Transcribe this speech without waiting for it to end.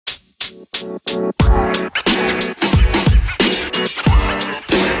Hello,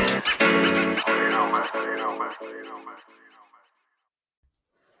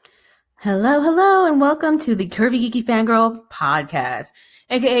 and welcome to the Curvy Geeky Fangirl podcast,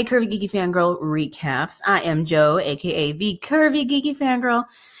 aka Curvy Geeky Fangirl Recaps. I am Joe, aka the Curvy Geeky Fangirl,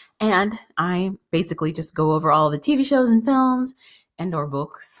 and I basically just go over all the TV shows and films and or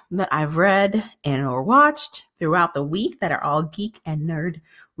books that I've read and or watched throughout the week that are all geek and nerd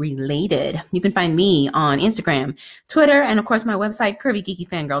related. You can find me on Instagram, Twitter, and of course my website,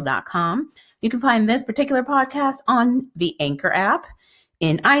 curvygeekyfangirl.com. You can find this particular podcast on the Anchor app,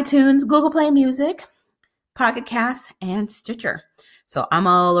 in iTunes, Google Play Music, Pocket Casts, and Stitcher. So I'm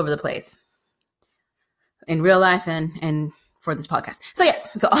all over the place in real life and for this podcast. So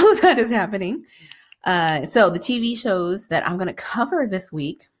yes, so all of that is happening. So the TV shows that I'm going to cover this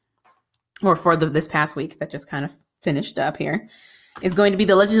week, or for this past week that just kind of finished up here, is going to be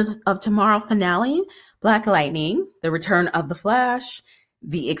the Legends of Tomorrow finale, Black Lightning, The Return of the Flash,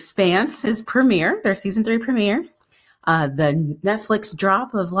 The Expanse's premiere, their season 3 premiere, the Netflix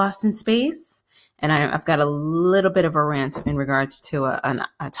drop of Lost in Space, and I've got a little bit of a rant in regards to a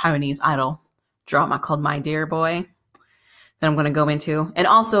Taiwanese idol drama called My Dear Boy that I'm going to go into. And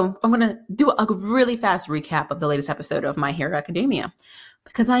also, I'm going to do a really fast recap of the latest episode of My Hero Academia,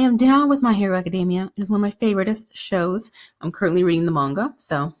 because I am down with My Hero Academia. It is one of my favoriteest shows. I'm currently reading the manga,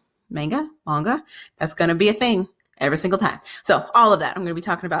 so manga, that's going to be a thing every single time. So all of that, I'm going to be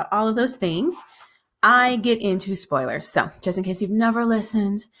talking about all of those things. I get into spoilers. So just in case you've never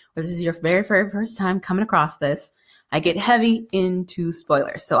listened, or this is your very, very first time coming across this, I get heavy into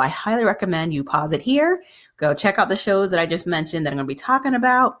spoilers. So I highly recommend you pause it here, go check out the shows that I just mentioned that I'm going to be talking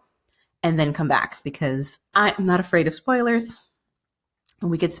about, and then come back, because I'm not afraid of spoilers. And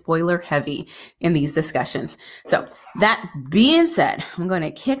we get spoiler heavy in these discussions. So that being said, I'm going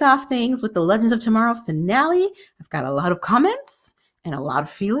to kick off things with the Legends of Tomorrow finale. I've got a lot of comments and a lot of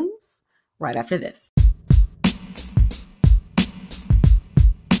feelings right after this.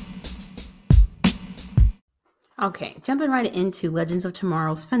 Okay, jumping right into Legends of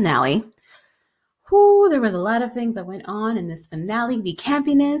Tomorrow's finale. There was a lot of things that went on in this finale. The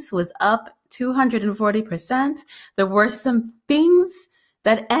campiness was up 240%. There were some things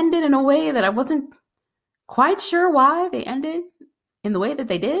that ended in a way that I wasn't quite sure why they ended in the way that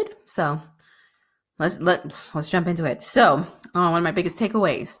they did. So let's jump into it. So one of my biggest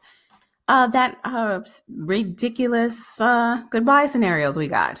takeaways, that ridiculous goodbye scenarios we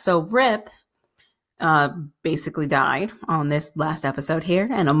got. So Rip basically died on this last episode here,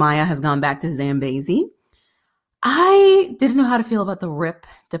 and Amaya has gone back to Zambezi. I didn't know how to feel about the Rip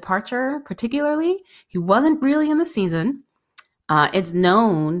departure, particularly. He wasn't really in the season. It's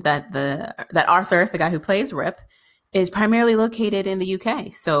known that that Arthur, the guy who plays Rip, is primarily located in the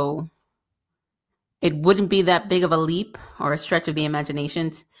UK, so it wouldn't be that big of a leap or a stretch of the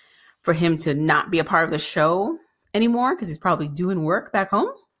imagination for him to not be a part of the show anymore, because he's probably doing work back home.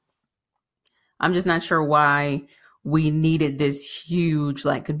 I'm just not sure why we needed this huge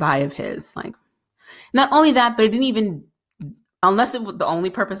goodbye of his. Not only that, but it didn't even, unless the only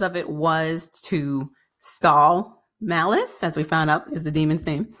purpose of it was to stall Malice, as we found out is the demon's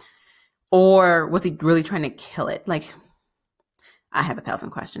name, or was he really trying to kill it? I have 1,000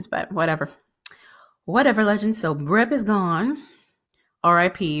 questions, but whatever, Legend. So Rip is gone.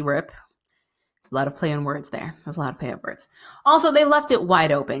 R.I.P. Rip. A lot of play on words there. There's a lot of play on words. Also, they left it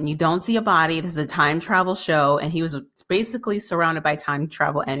wide open. You don't see a body. This is a time travel show, and he was basically surrounded by time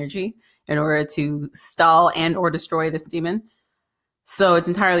travel energy in order to stall and or destroy this demon. So it's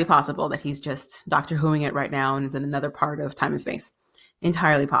entirely possible that he's just Doctor Whoing it right now and is in another part of time and space.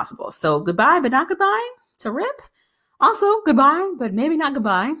 Entirely possible. So goodbye, but not goodbye to Rip. Also, goodbye, but maybe not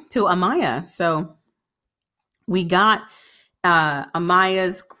goodbye to Amaya. So we got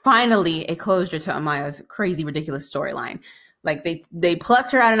Amaya's, finally a closure to Amaya's crazy, ridiculous storyline. They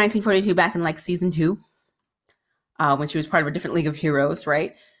plucked her out in 1942 back in season 2, when she was part of a different League of Heroes,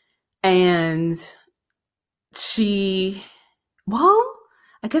 right? And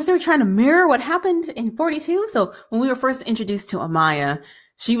I guess they were trying to mirror what happened in 42. So when we were first introduced to Amaya,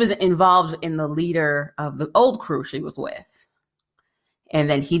 she was involved in the leader of the old crew she was with. And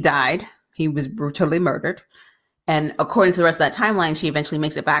then he died. He was brutally murdered. And according to the rest of that timeline, she eventually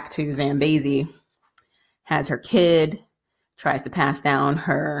makes it back to Zambezi, has her kid, tries to pass down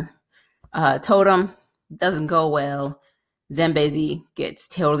her totem, doesn't go well. Zambezi gets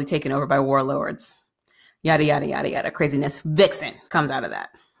totally taken over by warlords. Yada, yada, yada, yada. Craziness. Vixen comes out of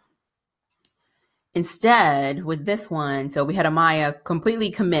that. Instead, with this one, so we had Amaya completely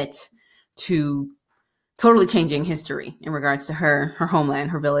commit to totally changing history in regards to her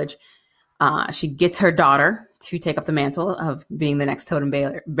homeland, her village. She gets her daughter to take up the mantle of being the next totem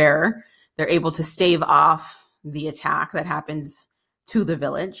bearer. They're able to stave off the attack that happens to the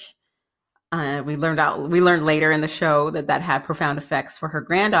village. We learned later in the show that had profound effects for her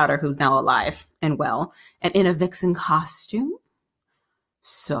granddaughter, who's now alive and well, and in a vixen costume.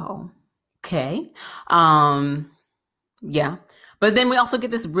 So, okay. Yeah. But then we also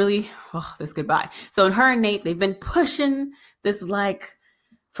get this this goodbye. So her and Nate, they've been pushing this like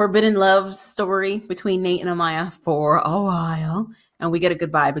forbidden love story between Nate and Amaya for a while. And we get a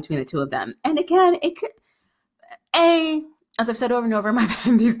goodbye between the two of them. And again, it could, as I've said over and over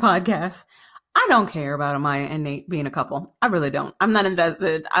in these podcasts, I don't care about Amaya and Nate being a couple. I really don't. I'm not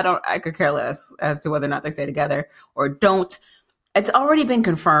invested. I could care less as to whether or not they stay together or don't. It's already been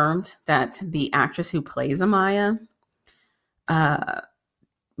confirmed that the actress who plays Amaya,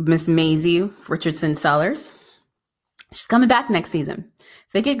 Miss Maisie Richardson Sellers, she's coming back next season.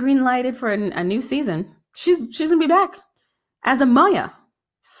 If they get green lighted for a new season, she's gonna be back as Amaya.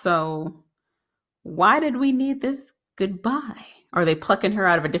 So why did we need this goodbye? Are they plucking her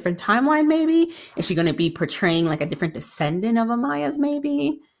out of a different timeline, maybe? Is she going to be portraying like a different descendant of Amaya's,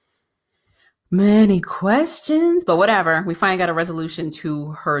 maybe? Many questions, but whatever. We finally got a resolution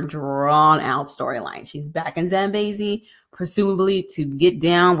to her drawn-out storyline. She's back in Zambezi, presumably to get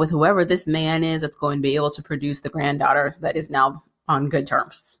down with whoever this man is that's going to be able to produce the granddaughter that is now on good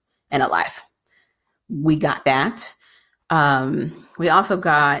terms and alive. We got that. We also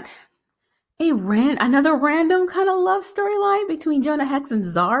got another random kind of love storyline between Jonah Hex and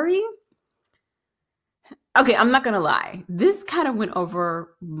Zari. Okay, I'm not gonna lie. This kind of went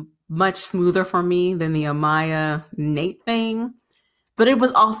over much smoother for me than the Amaya Nate thing. But it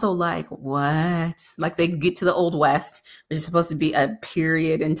was also like, what? Like they get to the Old West, which is supposed to be a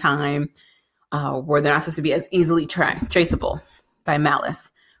period in time where they're not supposed to be as easily traceable by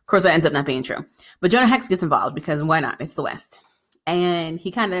malice. Of course, that ends up not being true. But Jonah Hex gets involved because why not? It's the West. And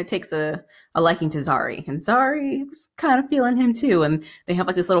he kind of takes a liking to Zari. And Zari's kind of feeling him too. And they have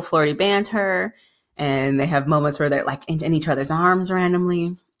like this little flirty banter. And they have moments where they're like in each other's arms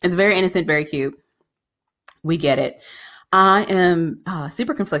randomly. It's very innocent, very cute. We get it. I am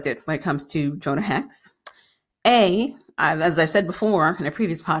super conflicted when it comes to Jonah Hex. As I've said before in a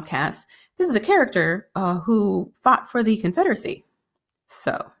previous podcast, this is a character who fought for the Confederacy.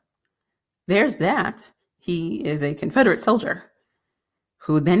 So there's that. He is a Confederate soldier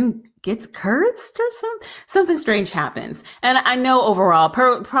who then gets cursed or something strange happens. And I know overall,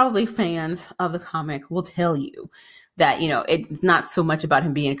 probably fans of the comic will tell you that, it's not so much about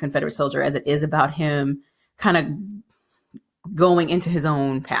him being a Confederate soldier as it is about him kind of going into his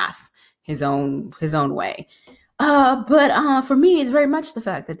own path, his own way. But for me, it's very much the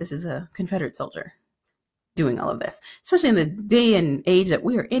fact that this is a Confederate soldier doing all of this, especially in the day and age that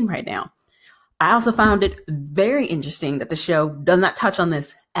we are in right now. I also found it very interesting that the show does not touch on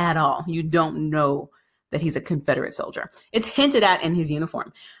this at all. You don't know that he's a Confederate soldier. It's hinted at in his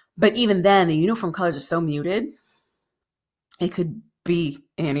uniform. But even then, the uniform colors are so muted. It could be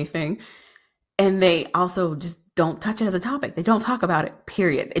anything. And they also just don't touch it as a topic. They don't talk about it,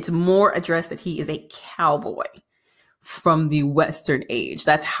 period. It's more addressed that he is a cowboy from the Western age.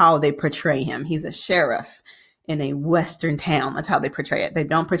 That's how they portray him. He's a sheriff in a Western town. That's how they portray it. They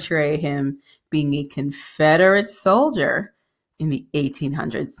don't portray him being a Confederate soldier in the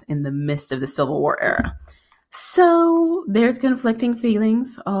 1800s in the midst of the Civil War era. So there's conflicting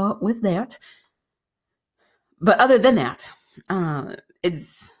feelings with that. But other than that,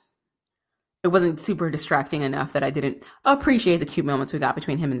 it wasn't super distracting enough that I didn't appreciate the cute moments we got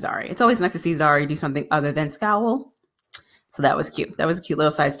between him and Zari. It's always nice to see Zari do something other than scowl. So that was cute. That was a cute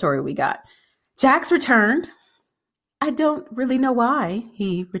little side story we got. Jax returned. I don't really know why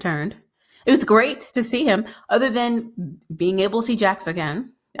he returned. It was great to see him, other than being able to see Jax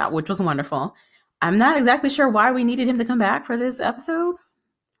again, which was wonderful. I'm not exactly sure why we needed him to come back for this episode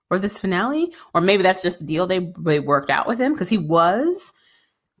or this finale, or maybe that's just the deal they worked out with him, because he was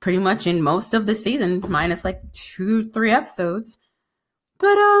pretty much in most of the season, minus like 2-3 episodes.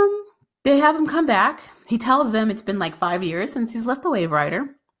 But they have him come back. He tells them it's been like 5 years since he's left the Wave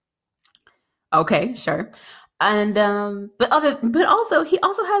Rider. Okay, sure. And but also he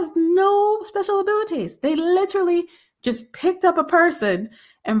also has no special abilities. They literally just picked up a person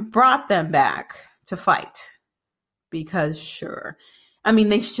and brought them back to fight. Because sure. I mean,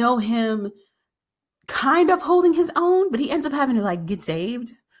 they show him kind of holding his own, but he ends up having to like get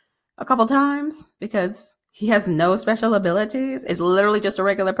saved a couple times because he has no special abilities. It's literally just a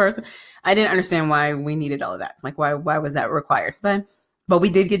regular person. I didn't understand why we needed all of that. Like why was that required? But we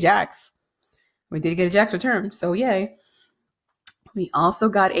did get Jax. We did get a Jax return, so yay. We also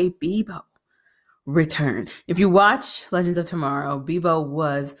got a Bebo. return. If you watch Legends of Tomorrow, Bebo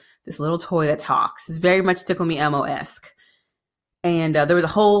was this little toy that talks. It's very much Tickle Me Elmo-esque. And there was a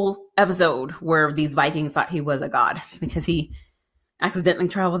whole episode where these Vikings thought he was a god because he accidentally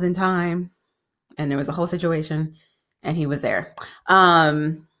traveled in time. And there was a whole situation and he was there.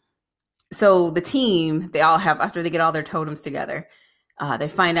 So the team, they all have, after they get all their totems together, they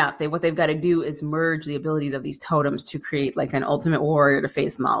find out that what they've got to do is merge the abilities of these totems to create like an ultimate warrior to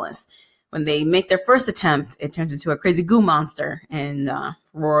face Malice. When they make their first attempt, it turns into a crazy goo monster, and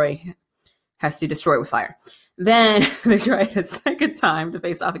Roy has to destroy it with fire. Then they try it a second time to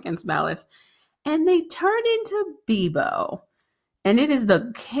face off against Malice, and they turn into Bebo. And it is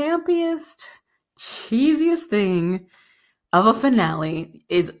the campiest, cheesiest thing of a finale.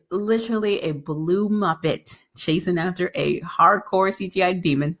 Is literally a blue Muppet chasing after a hardcore CGI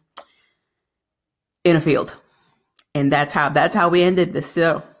demon in a field. And that's how we ended this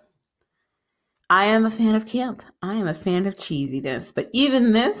show. I am a fan of camp. I am a fan of cheesiness, but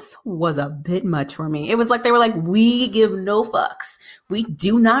even this was a bit much for me. It was like they were like, we give no fucks. We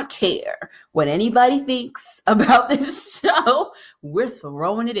do not care what anybody thinks about this show. We're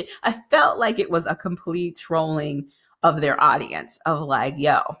throwing it in. I felt like it was a complete trolling of their audience of like,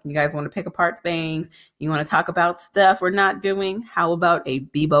 yo, you guys want to pick apart things? You want to talk about stuff we're not doing? How about a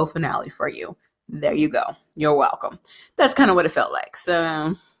Bebo finale for you? There you go. You're welcome. That's kind of what it felt like.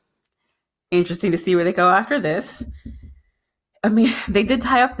 So interesting to see where they go after this. I mean, they did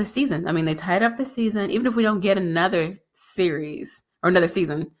tie up the season. They tied up the season. Even if we don't get another series or another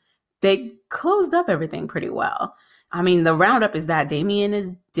season, they closed up everything pretty well. The roundup is that Damien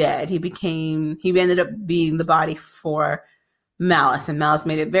is dead. He ended up being the body for Malice, and Malice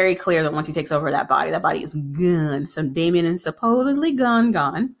made it very clear that once he takes over that body is gone. So Damien is supposedly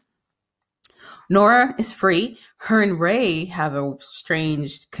gone. Nora is free. Her and Ray have a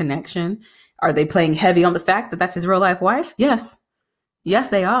strange connection. Are they playing heavy on the fact that that's his real life wife? Yes. Yes,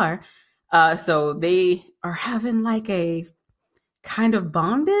 they are. So they are having like a kind of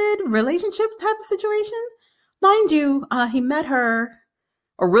bonded relationship type of situation. Mind you, he met her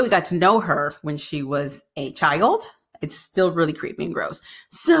or really got to know her when she was a child. It's still really creepy and gross.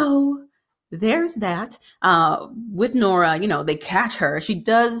 So there's that. With Nora, they catch her. She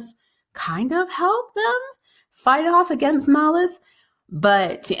does kind of help them fight off against Malice,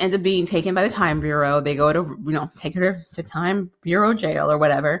 but she ends up being taken by the Time Bureau. They go to, take her to Time Bureau jail or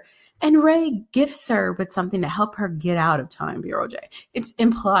whatever. And Ray gifts her with something to help her get out of Time Bureau jail. It's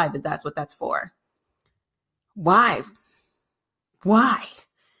implied that that's what that's for. Why?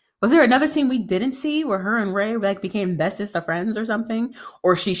 Was there another scene we didn't see where her and Ray became bestest of friends or something?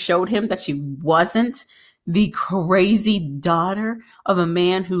 Or she showed him that she wasn't the crazy daughter of a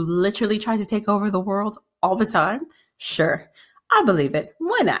man who literally tries to take over the world all the time? Sure. I believe it.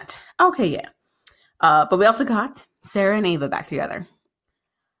 Why not? Okay, yeah. But we also got Sarah and Ava back together.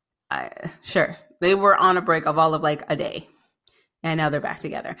 Sure. They were on a break of all of a day. And now they're back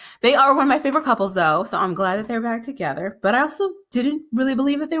together. They are one of my favorite couples, though, so I'm glad that they're back together. But I also didn't really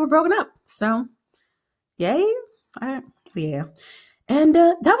believe that they were broken up. So, yay. Yeah. And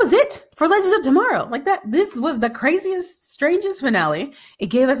that was it for Legends of Tomorrow. This was the craziest, strangest finale. It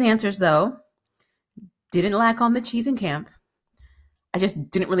gave us answers, though. Didn't lack on the cheese and camp. I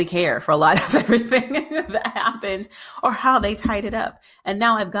just didn't really care for a lot of everything that happened or how they tied it up. And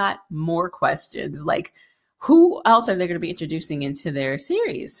now I've got more questions. Who else are they going to be introducing into their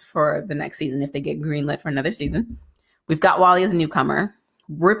series for the next season if they get greenlit for another season? We've got Wally as a newcomer.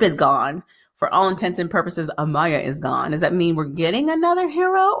 Rip is gone. For all intents and purposes, Amaya is gone. Does that mean we're getting another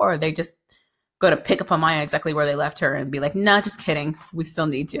hero, or are they just going to pick up Amaya exactly where they left her and be like, nah, just kidding. We still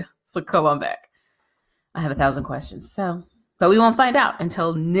need you. So come on back. I have 1,000 questions. But we won't find out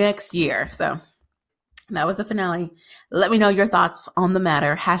until next year. So that was the finale. Let me know your thoughts on the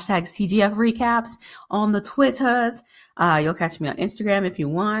matter. Hashtag CGF recaps on the Twitters. You'll catch me on Instagram if you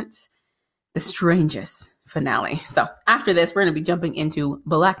want. The strangest finale. So after this, we're going to be jumping into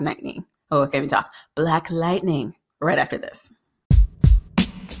Black Lightning. Oh, okay, we talk Black Lightning right after this.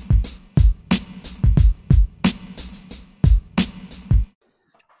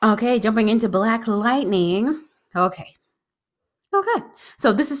 Okay, jumping into Black Lightning. Okay,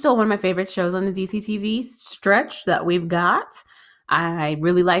 so this is still one of my favorite shows on the DC TV stretch that we've got. I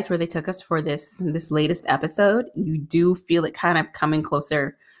really liked where they took us for this latest episode. You do feel it kind of coming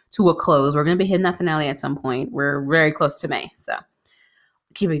closer to a close. We're going to be hitting that finale at some point. We're very close to May. So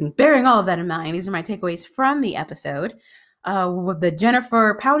bearing all of that in mind, these are my takeaways from the episode. The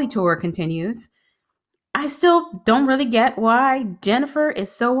Jennifer Pouty tour continues. I still don't really get why Jennifer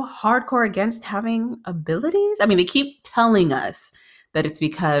is so hardcore against having abilities. They keep telling us that it's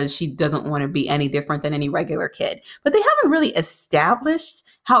because she doesn't want to be any different than any regular kid. But they haven't really established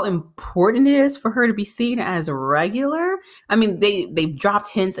how important it is for her to be seen as regular. I mean, they've dropped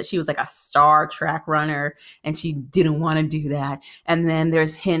hints that she was like a star track runner and she didn't want to do that. And then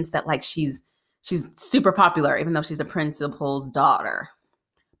there's hints that like she's super popular, even though she's the principal's daughter.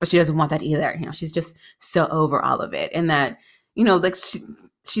 But she doesn't want that either. She's just so over all of it. And that, like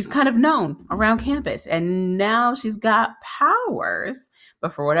she's kind of known around campus. And now she's got powers.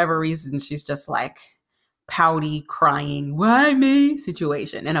 But for whatever reason, she's just like pouty, crying, why me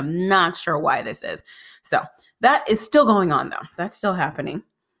situation. And I'm not sure why this is. So that is still going on, though. That's still happening.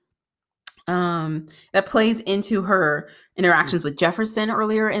 That plays into her interactions with Jefferson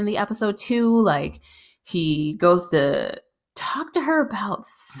earlier in the episode too. Like he goes to talk to her about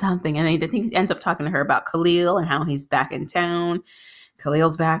something, and I think he ends up talking to her about Khalil and how he's back in town.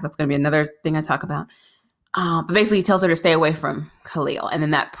 Khalil's back. That's going to be another thing I talk about. But basically he tells her to stay away from Khalil, and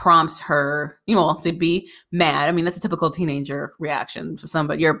then that prompts her, to be mad. I mean, that's a typical teenager reaction for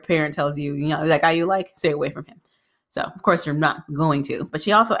somebody. Your parent tells you, like, you like, stay away from him. So, of course, you're not going to. But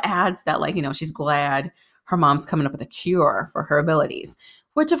she also adds that, like, she's glad her mom's coming up with a cure for her abilities,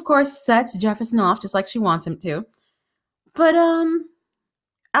 which, of course, sets Jefferson off just like she wants him to. But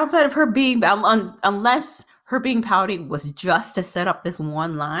outside of her being, unless her being pouty was just to set up this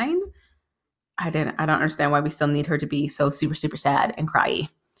one line, I don't understand why we still need her to be so super, super sad and cryy.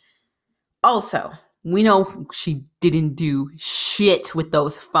 Also, we know she didn't do shit with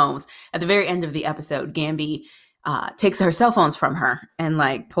those phones. At the very end of the episode, Gambi takes her cell phones from her and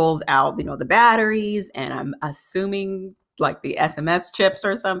like pulls out, the batteries, and I'm assuming like the SMS chips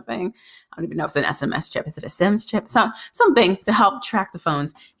or something. I don't even know if it's an SMS chip. Is it a SIMS chip? Something to help track the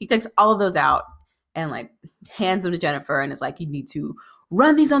phones. He takes all of those out and like hands them to Jennifer and is like, you need to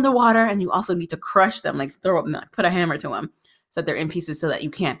run these underwater and you also need to crush them, like throw them, put a hammer to them so that they're in pieces so that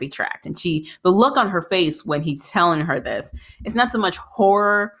you can't be tracked. And the look on her face when he's telling her this, it's not so much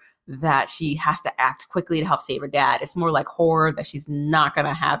horror that she has to act quickly to help save her dad. It's more like horror that she's not going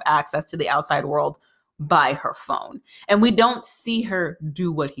to have access to the outside world by her phone. And we don't see her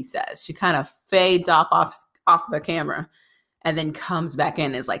do what he says. She kind of fades off the camera and then comes back in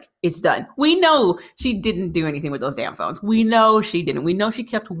and is like, it's done. We know she didn't do anything with those damn phones. We know she didn't. We know she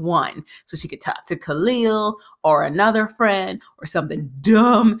kept one so she could talk to Khalil or another friend or something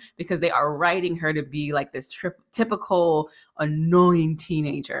dumb, because they are writing her to be like this typical annoying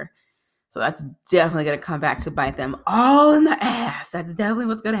teenager. So that's definitely going to come back to bite them all in the ass. That's definitely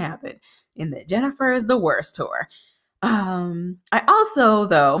what's going to happen in the Jennifer is the worst tour. I also,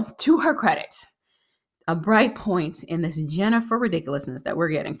 though, to her credit, a bright point in this Jennifer ridiculousness that we're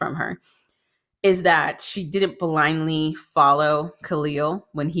getting from her is that she didn't blindly follow Khalil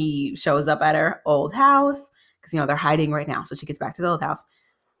when he shows up at her old house, because, they're hiding right now. So she gets back to the old house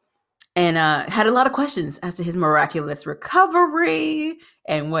and had a lot of questions as to his miraculous recovery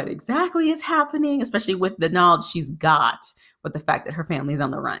and what exactly is happening, especially with the knowledge she's got with the fact that her family's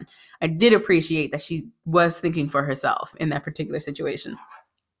on the run. I did appreciate that she was thinking for herself in that particular situation.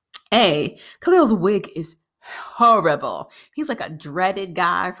 Khalil's wig is horrible. He's like a dreaded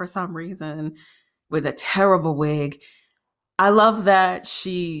guy for some reason with a terrible wig. I love that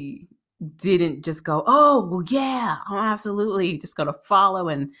she didn't just go, oh, well, yeah, I'm absolutely just going to follow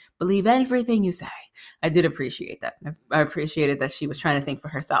and believe everything you say. I did appreciate that. I appreciated that she was trying to think for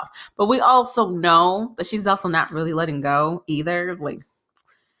herself. But we also know that she's also not really letting go either. Like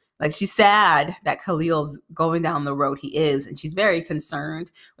she's sad that Khalil's going down the road he is, and she's very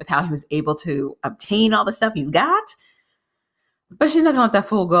concerned with how he was able to obtain all the stuff he's got. But she's not going to let that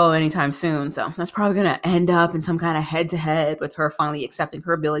fool go anytime soon. So that's probably going to end up in some kind of head-to-head with her finally accepting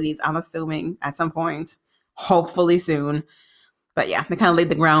her abilities, I'm assuming, at some point. Hopefully soon. But yeah, they kind of laid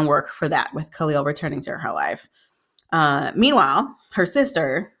the groundwork for that with Khalil returning to her life. Meanwhile, her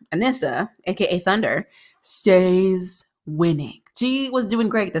sister, Anissa, a.k.a. Thunder, stays winning. She was doing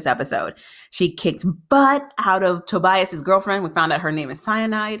great this episode. She kicked butt out of Tobias's girlfriend. We found out her name is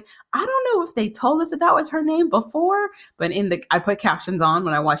Cyanide. I don't know if they told us that was her name before, but I put captions on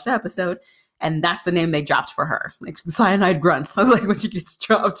when I watched the episode, and that's the name they dropped for her. Like Cyanide grunts. I was like, when she gets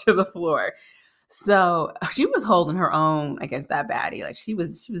dropped to the floor. So she was holding her own against that baddie. Like she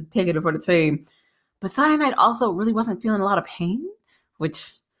was taking it for the team. But Cyanide also really wasn't feeling a lot of pain,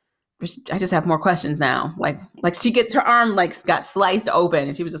 which I just have more questions now. Like she gets her arm got sliced open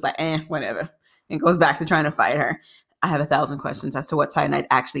and she was just like, whatever. And goes back to trying to fight her. I have 1,000 questions as to what Cyanide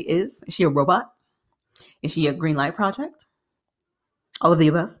actually is. Is she a robot? Is she a Green Light Project? All of the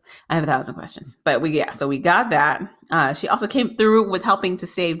above. I have 1,000 questions, but so we got that. She also came through with helping to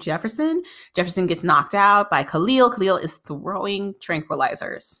save Jefferson. Jefferson gets knocked out by Khalil. Khalil is throwing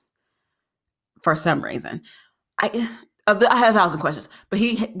tranquilizers for some reason. I have 1,000 questions, but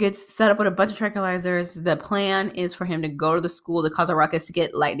he gets set up with a bunch of tranquilizers. The plan is for him to go to the school to cause a ruckus to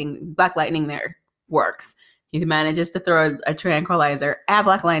get Black Lightning there. Works. He manages to throw a tranquilizer at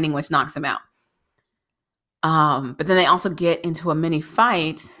Black Lightning, which knocks him out. But then they also get into a mini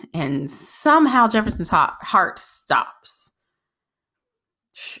fight, and somehow Jefferson's heart stops.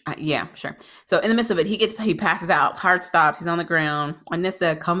 Yeah, sure. So in the midst of it, he passes out. Heart stops. He's on the ground.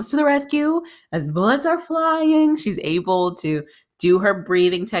 Anissa comes to the rescue as bullets are flying. She's able to do her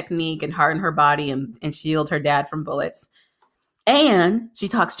breathing technique and harden her body and shield her dad from bullets. And she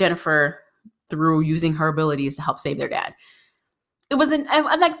talks Jennifer through using her abilities to help save their dad.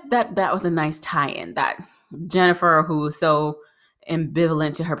 I like that. That was a nice tie-in. That Jennifer, who's so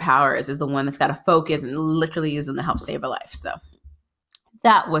ambivalent to her powers, is the one that's got to focus and literally use them to help save her life. So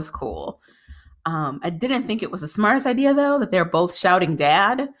that was cool. I didn't think it was the smartest idea, though, that they're both shouting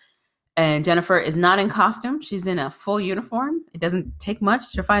dad, and Jennifer is not in costume. She's in a full uniform. It doesn't take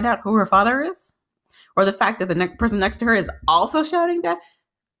much to find out who her father is, or the fact that the person next to her is also shouting dad.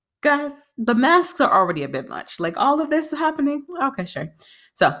 Guys, the masks are already a bit much. Like, all of this happening. Okay, sure.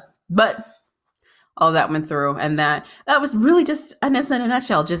 So, but all that went through, and that was really just Anissa in a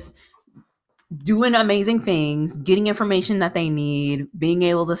nutshell, just doing amazing things, getting information that they need, being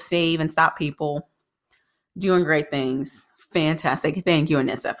able to save and stop people, doing great things. Fantastic. Thank you,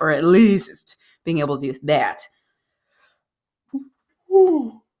 Anissa, for at least being able to do that.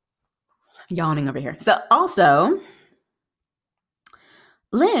 Ooh. Yawning over here. So also,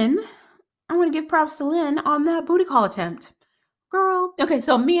 Lynn, I want to give props to Lynn on that booty call attempt. Girl. Okay,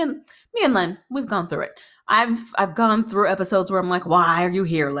 so me and Lynn, we've gone through it. I've gone through episodes where I'm like, why are you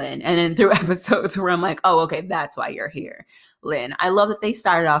here, Lynn? And then through episodes where I'm like, oh, okay, that's why you're here, Lynn. I love that they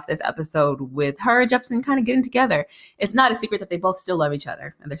started off this episode with her and Jefferson kind of getting together. It's not a secret that they both still love each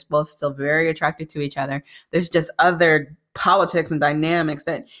other, and they're both still very attracted to each other. There's just other politics and dynamics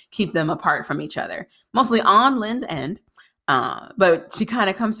that keep them apart from each other, mostly on Lynn's end. But she kind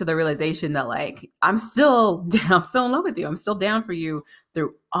of comes to the realization that, like, I'm still in love with you. I'm still down for you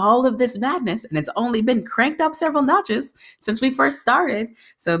through all of this madness. And it's only been cranked up several notches since we first started.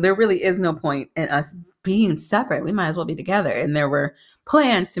 So there really is no point in us being separate. We might as well be together. And there were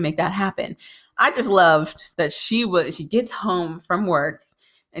plans to make that happen. I just loved that she gets home from work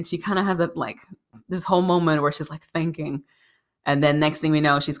and she kind of has this whole moment where she's like thinking. And then next thing we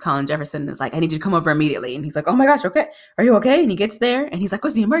know, she's calling Jefferson and is like, I need you to come over immediately. And he's like, oh my gosh, okay. Are you okay? And he gets there and he's like,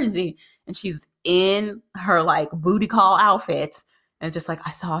 what's the emergency? And she's in her booty call outfit and just like,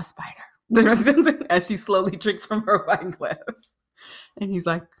 I saw a spider. And she slowly drinks from her wine glass. And he's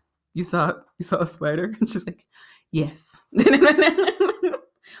like, you saw a spider? And she's like, yes.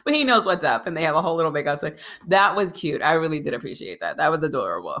 But he knows what's up. And they have a whole little big outside. That was cute. I really did appreciate that. That was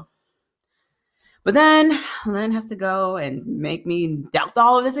adorable. But then Lynn has to go and make me doubt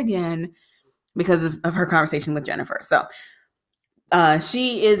all of this again because of her conversation with Jennifer. So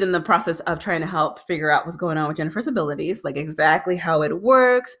she is in the process of trying to help figure out what's going on with Jennifer's abilities, like exactly how it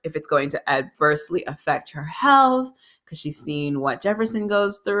works, if it's going to adversely affect her health, because she's seen what Jefferson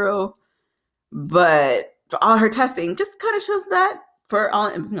goes through. But all her testing just kind of shows that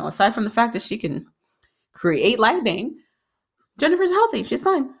aside from the fact that she can create lightning, Jennifer's healthy. She's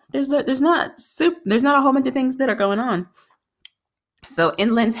fine. There's not a whole bunch of things that are going on. So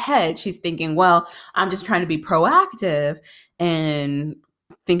in Lynn's head, she's thinking, well, I'm just trying to be proactive and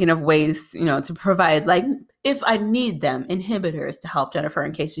thinking of ways, to provide, if I need them, inhibitors to help Jennifer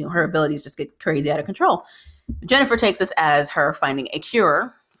in case, her abilities just get crazy out of control. Jennifer takes this as her finding a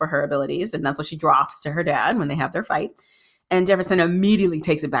cure for her abilities, and that's what she drops to her dad when they have their fight. And Jefferson immediately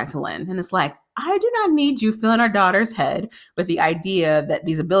takes it back to Lynn. And it's like, I do not need you filling our daughter's head with the idea that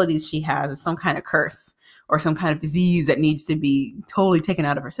these abilities she has is some kind of curse or some kind of disease that needs to be totally taken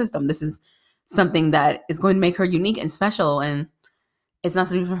out of her system. This is something that is going to make her unique and special. And it's not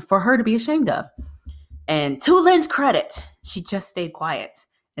something for her to be ashamed of. And to Lynn's credit, she just stayed quiet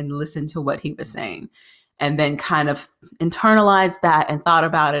and listened to what he was saying. And then kind of internalized that and thought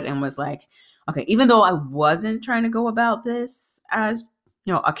about it and was like, okay, even though I wasn't trying to go about this as,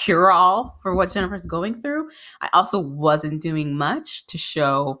 a cure-all for what Jennifer's going through, I also wasn't doing much to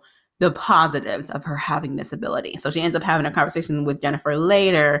show the positives of her having this ability. So she ends up having a conversation with Jennifer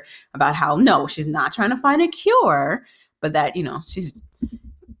later about how, no, she's not trying to find a cure, but that,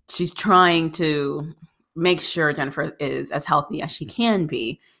 she's trying to make sure Jennifer is as healthy as she can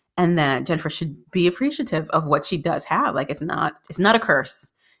be. and that Jennifer should be appreciative of what she does have. Like it's not a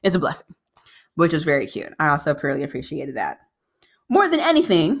curse, it's a blessing, which was very cute. I also really appreciated that. More than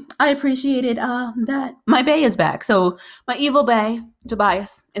anything, I appreciated that my bae is back. So my evil bae,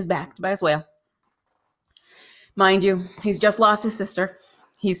 Tobias, is back. Tobias Whale. Mind you, he's just lost his sister.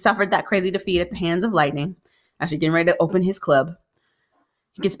 He suffered that crazy defeat at the hands of Lightning, actually getting ready to open his club.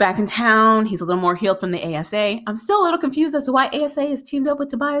 He gets back in town. He's a little more healed from the ASA. I'm still a little confused as to why ASA is teamed up with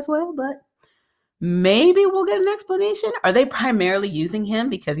Tobias Whale, but maybe we'll get an explanation. Are they primarily using him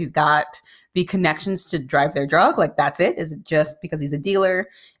because he's got the connections to drive their drug? Like that's it? Is it just because he's a dealer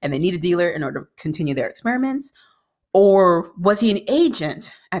and they need a dealer in order to continue their experiments? Or was he an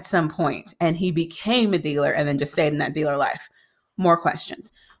agent at some point and he became a dealer and then just stayed in that dealer life? More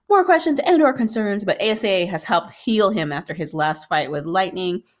questions and or concerns, but ASA has helped heal him after his last fight with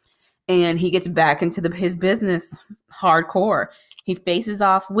Lightning, and he gets back into his business hardcore. He faces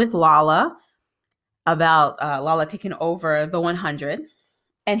off with Lala about Lala taking over the 100,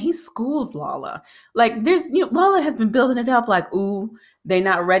 and he schools Lala. Like Lala has been building it up like, ooh, they're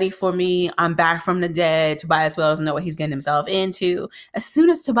not ready for me. I'm back from the dead. Tobias Whale doesn't know what he's getting himself into. As soon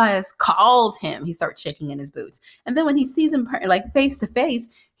as Tobias calls him, he starts shaking in his boots. And then when he sees him like face to face,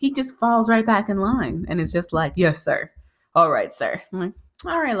 he just falls right back in line. And it's just like, yes, sir. All right, sir. I'm like,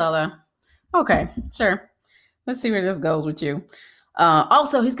 all right, Lala. Okay, sure. Let's see where this goes with you.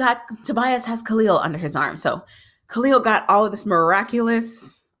 Also, Tobias has Khalil under his arm. So Khalil got all of this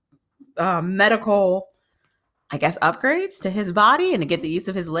miraculous medical, I guess, upgrades to his body and to get the use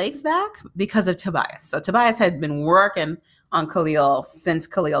of his legs back because of Tobias. So Tobias had been working on Khalil since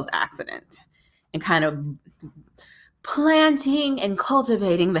Khalil's accident and kind of planting and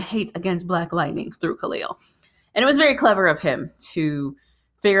cultivating the hate against Black Lightning through Khalil. And it was very clever of him to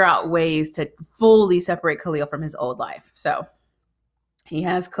figure out ways to fully separate Khalil from his old life. So he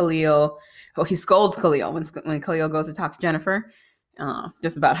has Khalil, he scolds Khalil when Khalil goes to talk to Jennifer,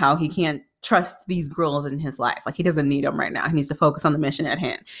 just about how he can't trust these girls in his life. Like he doesn't need them right now. He needs to focus on the mission at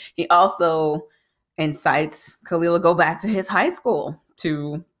hand. He also incites Khalil to go back to his high school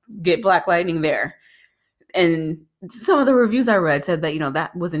to get Black Lightning there. And some of the reviews I read said that,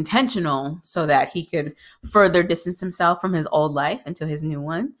 that was intentional so that he could further distance himself from his old life into his new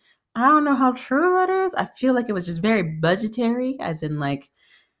one. I don't know how true that is. I feel like it was just very budgetary, as in like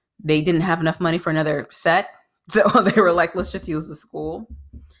they didn't have enough money for another set. So they were like, let's just use the school,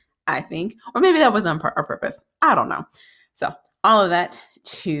 I think. Or maybe that was on purpose. I don't know. So all of that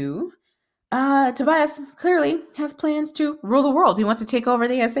too. Tobias clearly has plans to rule the world. He wants to take over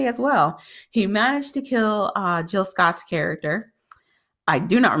the ASA as well. He managed to kill Jill Scott's character. I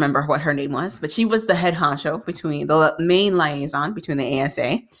do not remember what her name was, but she was the head honcho, between the main liaison between the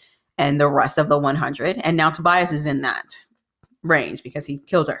ASA and the rest of the 100. And now Tobias is in that range because he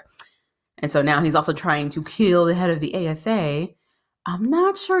killed her. And so now he's also trying to kill the head of the ASA. I'm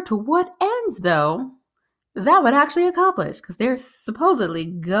not sure to what ends, though, that would actually accomplish, because they're supposedly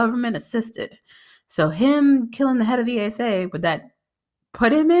government assisted. So him killing the head of the ASA, would that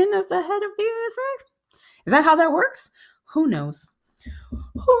put him in as the head of the ASA? Is that how that works? Who knows?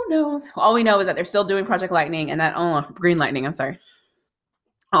 Who knows? All we know is that they're still doing Project Lightning and that, Green Lightning, I'm sorry.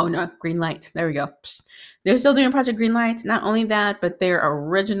 Oh no, Green Light. There we go. They're still doing Project Green Light. Not only that, but their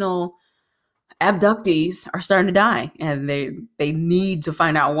original abductees are starting to die, and they need to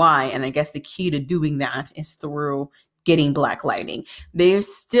find out why. And I guess the key to doing that is through getting Black Lightning. They're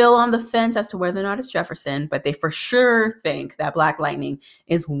still on the fence as to whether or not it's Jefferson, but they for sure think that Black Lightning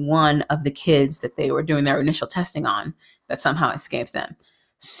is one of the kids that they were doing their initial testing on that somehow escaped them.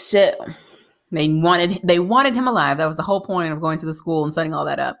 So they wanted him alive. That was the whole point of going to the school and setting all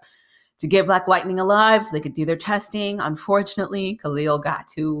that up, to get Black Lightning alive so they could do their testing. Unfortunately, Khalil got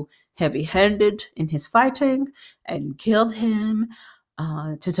too heavy-handed in his fighting and killed him,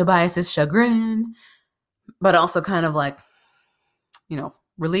 to Tobias's chagrin, but also kind of like,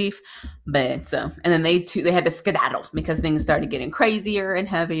 relief. But so, and then they had to skedaddle because things started getting crazier and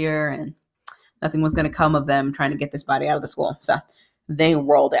heavier, and nothing was going to come of them trying to get this body out of the school. So they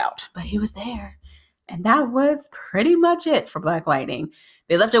rolled out, but he was there. And that was pretty much it for Black Lightning.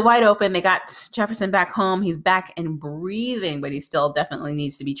 They left it wide open. They got Jefferson back home. He's back and breathing, but he still definitely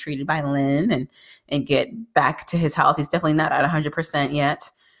needs to be treated by Lynn and get back to his health. He's definitely not at 100% yet.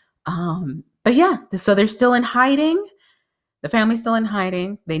 But yeah, so they're still in hiding. The family's still in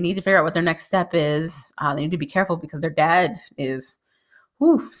hiding. They need to figure out what their next step is. They need to be careful because their dad is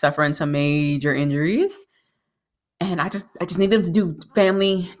suffering some major injuries. And I just need them to do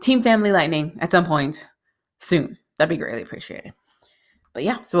Team Family Lightning at some point soon. That'd be greatly appreciated. But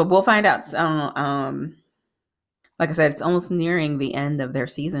yeah, so we'll find out. Like I said, it's almost nearing the end of their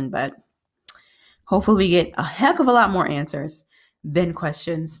season, but hopefully we get a heck of a lot more answers than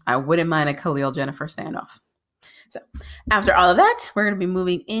questions. I wouldn't mind a Khalil Jennifer standoff. So after all of that, we're going to be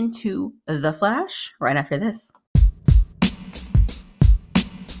moving into The Flash right after this.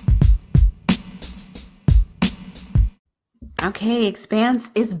 Okay,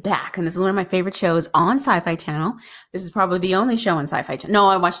 Expanse is back, and this is one of my favorite shows on Sci-Fi Channel. This is probably the only show on Sci-Fi Channel. No,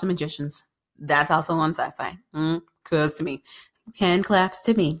 I watched The Magicians. That's also on Sci-Fi. Kudos to me. 10 claps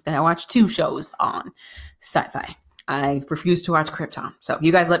to me that I watched 2 shows on Sci-Fi. I refuse to watch Krypton. So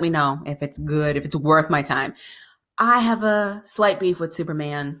you guys let me know if it's good, if it's worth my time. I have a slight beef with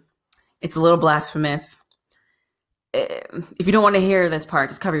Superman. It's a little blasphemous. If you don't want to hear this part,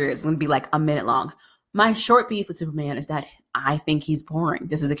 just cover your ears. It's going to be like a minute long. My short beef with Superman is that I think he's boring.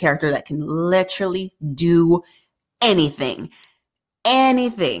 This is a character that can literally do anything.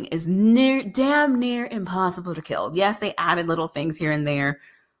 Anything is damn near impossible to kill. Yes, they added little things here and there.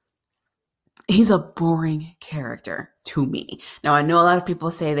 He's a boring character to me. Now, I know a lot of people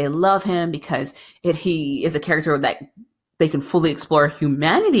say they love him because he is a character that they can fully explore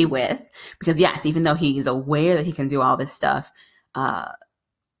humanity with. Because yes, even though he's aware that he can do all this stuff,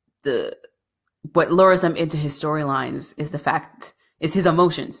 what lures them into his storylines is his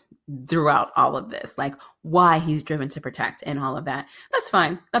emotions throughout all of this, like why he's driven to protect and all of that. That's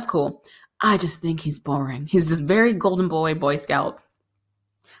fine. That's cool. I just think he's boring. He's just very golden boy scout.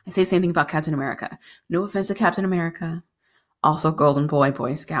 I say the same thing about Captain America. No offense to Captain America. Also golden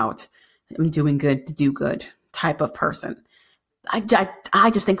boy scout. I'm doing good to do good type of person. I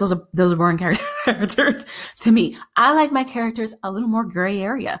just think those are boring characters to me. I like my characters a little more gray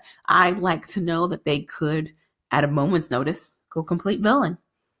area. I like to know that they could, at a moment's notice, go complete villain.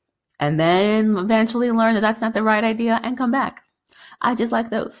 And then eventually learn that that's not the right idea and come back. I just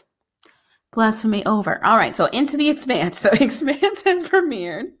like those. Blasphemy over. All right, so into The Expanse. So Expanse has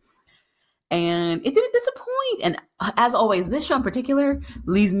premiered. And it didn't disappoint. And as always, this show in particular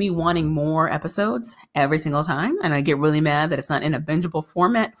leaves me wanting more episodes every single time. And I get really mad that it's not in a bingeable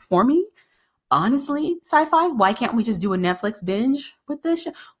format for me. Honestly, Sci-Fi, why can't we just do a Netflix binge with this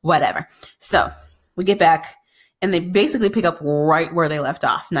show? Whatever. So we get back and they basically pick up right where they left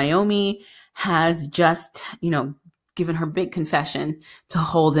off. Naomi has just, given her big confession to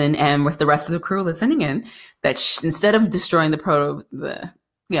Holden and with the rest of the crew listening in that instead of destroying prototype?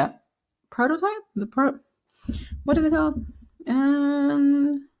 What is it called?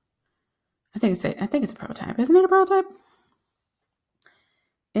 I think it's a prototype. Isn't it a prototype?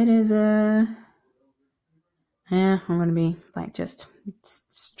 It is I'm gonna be like just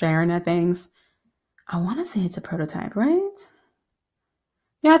staring at things. I want to say it's a prototype, right?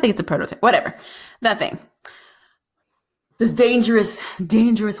 Yeah, I think it's a prototype. Whatever. That thing. This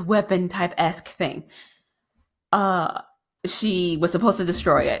dangerous weapon type-esque thing. She was supposed to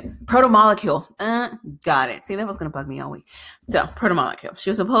destroy it. Protomolecule. Got it. See, that was going to bug me all week. So, protomolecule. She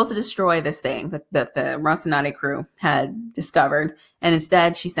was supposed to destroy this thing that the Rocinante crew had discovered. And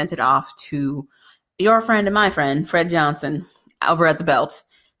instead, she sent it off to your friend and my friend, Fred Johnson, over at the Belt,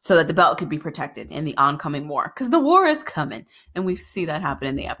 so that the Belt could be protected in the oncoming war. Because the war is coming. And we see that happen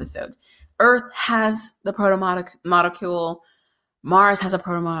in the episode. Earth has the protomolecule. Mars has a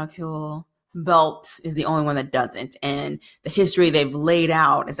protomolecule. Belt is the only one that doesn't. And the history they've laid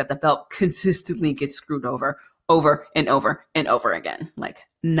out is that the Belt consistently gets screwed over and over and over again, like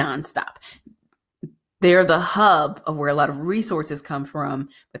nonstop. They're the hub of where a lot of resources come from,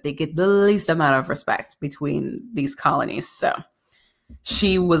 but they get the least amount of respect between these colonies. So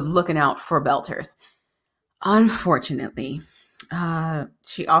she was looking out for Belters. Unfortunately,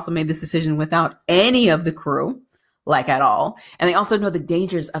 she also made this decision without any of the crew. Like at all. And they also know the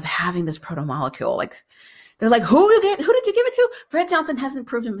dangers of having this protomolecule. Like they're like, who did you give it to? Fred Johnson hasn't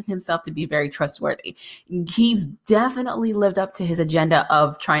proven himself to be very trustworthy. He's definitely lived up to his agenda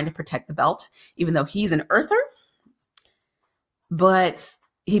of trying to protect the Belt, even though he's an Earther. But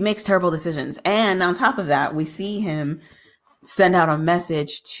he makes terrible decisions. And on top of that, we see him send out a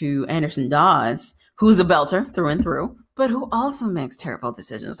message to Anderson Dawes, who's a Belter through and through, but who also makes terrible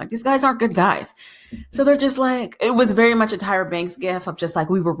decisions. Like, these guys aren't good guys. So they're just like, it was very much a Tyra Banks gif of just like,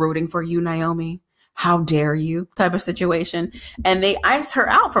 we were rooting for you, Naomi. How dare you type of situation. And they ice her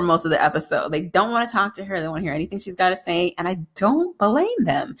out for most of the episode. They don't want to talk to her. They don't want to hear anything she's got to say. And I don't blame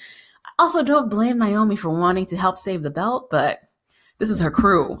them. I also don't blame Naomi for wanting to help save the Belt, but this was her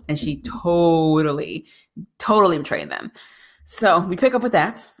crew and she totally betrayed them. So we pick up with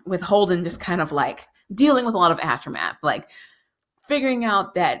that, with Holden just kind of like dealing with a lot of aftermath, like figuring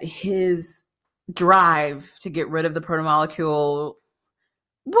out that his drive to get rid of the protomolecule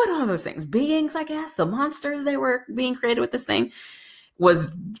what are those things? Beings, I guess, the monsters they were being created with this thing was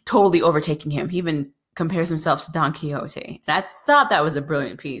totally overtaking him. He even compares himself to Don Quixote. And I thought that was a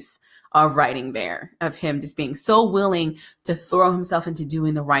brilliant piece of writing there, of him just being so willing to throw himself into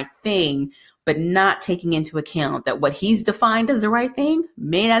doing the right thing, but not taking into account that what he's defined as the right thing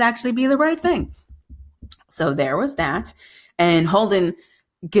may not actually be the right thing. So there was that. And Holden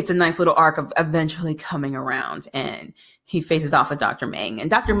gets a nice little arc of eventually coming around, and he faces off with Dr. Ming. And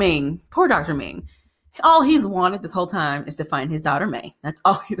Dr. Ming, poor Dr. Ming, all he's wanted this whole time is to find his daughter May. That's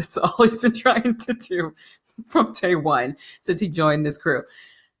all he's been trying to do from day one since he joined this crew.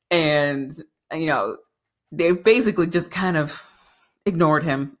 And, you know, they've basically just kind of ignored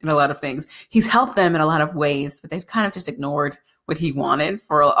him in a lot of things. He's helped them in a lot of ways, but they've kind of just ignored what he wanted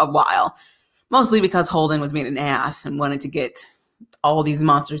for a while. Mostly because Holden was being an ass and wanted to get all these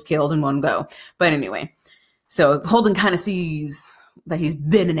monsters killed in one go. But anyway, so Holden kind of sees that he's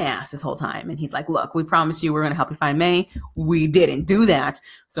been an ass this whole time. And he's like, look, we promised you we're going to help you find May. We didn't do that.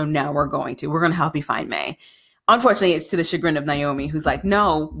 So now we're going to help you find May. Unfortunately, it's to the chagrin of Naomi, who's like,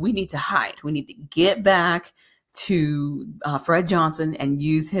 no, we need to hide. We need to get back to Fred Johnson and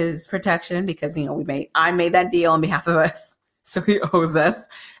use his protection because, you know, I made that deal on behalf of us. So he owes us.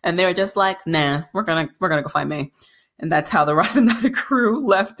 And they were just like, nah, we're gonna go find May. And that's how the Rocinante crew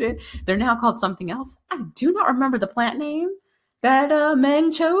left it. They're now called something else. I do not remember the plant name that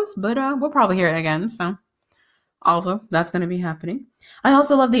Meng chose, but we'll probably hear it again. So also, that's going to be happening. I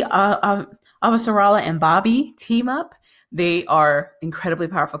also love the Avasarala and Bobby team up. They are incredibly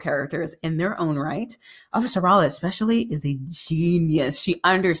powerful characters in their own right. Avasarala especially is a genius. She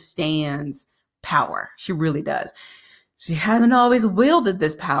understands power. She really does. She hasn't always wielded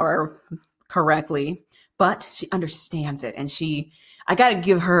this power correctly, but she understands it. And I got to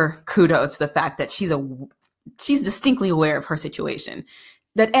give her kudos to the fact that she's distinctly aware of her situation.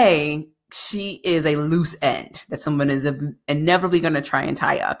 That A, she is a loose end that someone is inevitably going to try and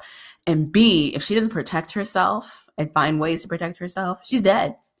tie up. And B, if she doesn't protect herself and find ways to protect herself, she's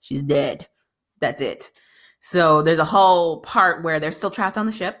dead. She's dead. That's it. So there's a whole part where they're still trapped on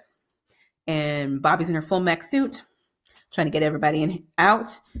the ship and Bobby's in her full mech suit trying to get everybody out.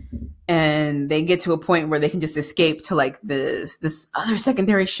 And they get to a point where they can just escape to like this other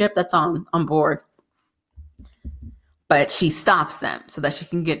secondary ship that's on board. But she stops them so that she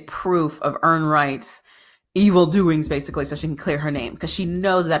can get proof of Erwright's evil doings, basically, so she can clear her name because she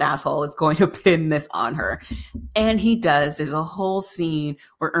knows that asshole is going to pin this on her. And he does. There's a whole scene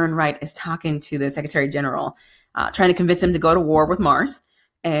where Erwright is talking to the Secretary General, trying to convince him to go to war with Mars,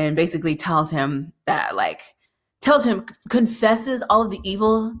 and basically confesses all of the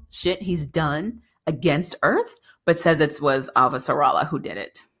evil shit he's done against Earth, but says it was Avasarala who did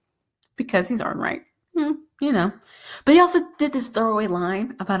it because he's Erwright. You know, but he also did this throwaway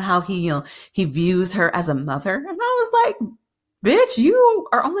line about how he views her as a mother. And I was like, bitch, you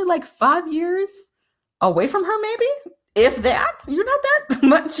are only like 5 years away from her, maybe, if that. You're not that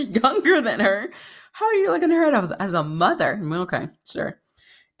much younger than her. How are you looking at her as a mother? I mean, okay, sure.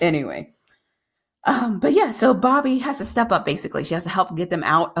 Anyway, but yeah, so Bobby has to step up, basically. She has to help get them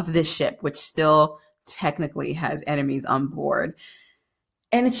out of this ship, which still technically has enemies on board.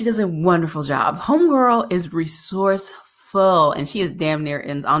 And she does a wonderful job. Homegirl is resourceful, and she is damn near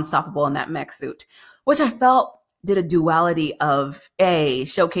unstoppable in that mech suit, which I felt did a duality of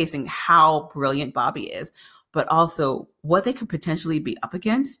showcasing how brilliant Bobby is, but also what they could potentially be up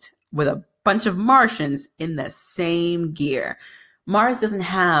against with a bunch of Martians in the same gear. Mars doesn't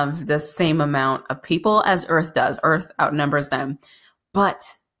have the same amount of people as Earth does. Earth outnumbers them,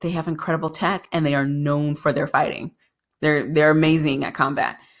 but they have incredible tech, and they are known for their fighting. They're amazing at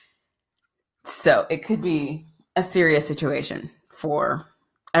combat. So it could be a serious situation for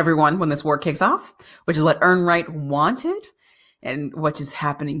everyone when this war kicks off, which is what Erwright wanted and which is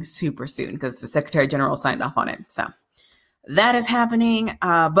happening super soon because the Secretary General signed off on it. So that is happening.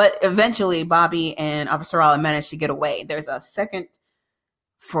 But eventually Bobby and Avasarala managed to get away. There's a second,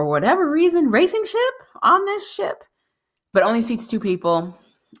 for whatever reason, racing ship on this ship, but only seats 2 people.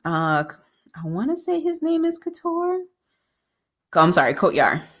 I want to say his name is Kotyar.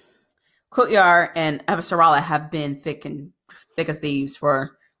 Kotyar and Avasarala have been thick as thieves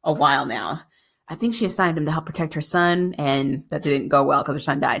for a while now. I think she assigned him to help protect her son, and that didn't go well because her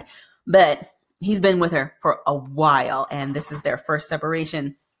son died. But he's been with her for a while, and this is their first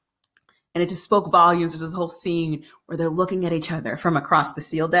separation. And it just spoke volumes. There's this whole scene where they're looking at each other from across the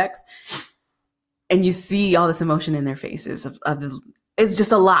SEAL decks, and you see all this emotion in their faces. It's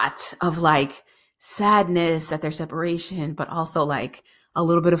just a lot of like sadness at their separation, but also like a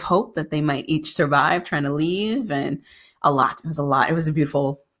little bit of hope that they might each survive trying to leave. And a lot. It was a lot. It was a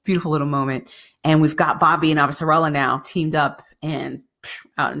beautiful, beautiful little moment. And we've got Bobby and Avasarala now teamed up and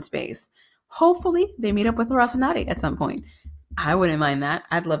out in space. Hopefully they meet up with Rocinante at some point. I wouldn't mind that.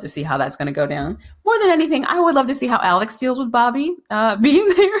 I'd love to see how that's going to go down. More than anything, I would love to see how Alex deals with Bobby being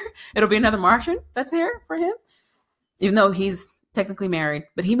there. It'll be another Martian that's here for him, even though he's technically married.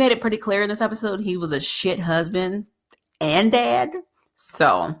 But he made it pretty clear in this episode he was a shit husband and dad.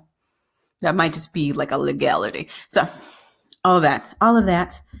 So that might just be like a legality. So all of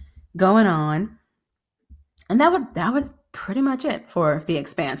that going on. And that was pretty much it for The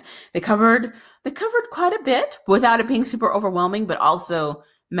Expanse. They covered quite a bit without it being super overwhelming, but also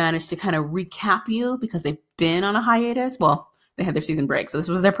managed to kind of recap you because they've been on a hiatus. Well, they had their season break, so this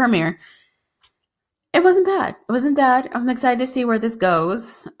was their premiere. It wasn't bad. I'm excited to see where this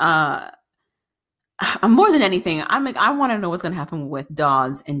goes. More than anything, I want to know what's going to happen with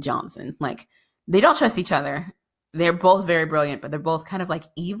Dawes and Johnson. Like, they don't trust each other. They're both very brilliant, but they're both kind of like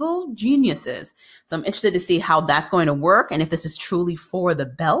evil geniuses. So I'm interested to see how that's going to work and if this is truly for the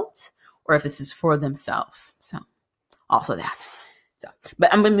belt or if this is for themselves. So also that.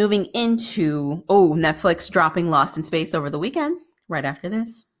 But I'm moving into, Netflix dropping Lost in Space over the weekend right after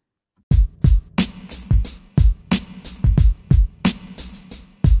this.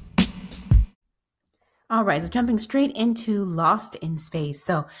 All right, so jumping straight into Lost in Space.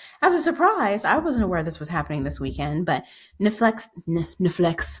 So, as a surprise, I wasn't aware this was happening this weekend, but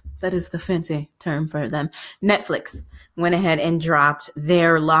Netflix, that is the fancy term for them. Netflix went ahead and dropped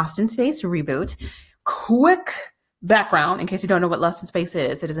their Lost in Space reboot. Quick background, in case you don't know what Lost in Space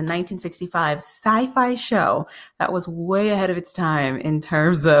is. It is a 1965 sci-fi show that was way ahead of its time in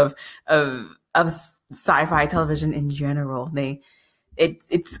terms of sci-fi television in general.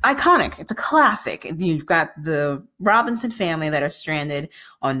 It's iconic. It's a classic. You've got the Robinson family that are stranded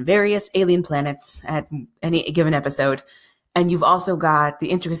on various alien planets at any given episode. And you've also got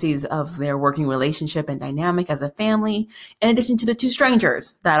the intricacies of their working relationship and dynamic as a family, in addition to the two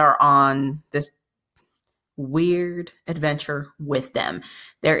strangers that are on this weird adventure with them.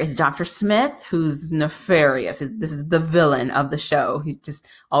 There is Dr. Smith, who's nefarious. This is the villain of the show. He's just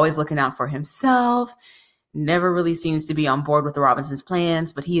always looking out for himself. Never really seems to be on board with the Robinsons'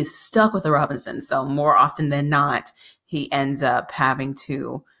 plans, but he is stuck with the Robinsons. So more often than not, he ends up having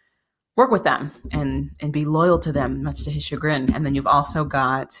to work with them and be loyal to them, much to his chagrin. And then you've also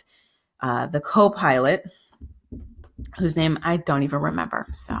got the co-pilot, whose name I don't even remember.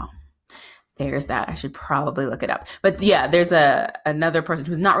 So there's that. I should probably look it up. But yeah, there's another person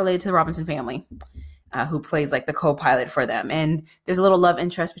who's not related to the Robinson family, who plays like the co-pilot for them. And there's a little love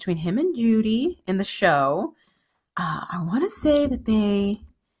interest between him and Judy in the show. I want to say that they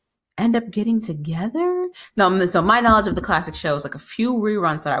end up getting together. No, so my knowledge of the classic show is like a few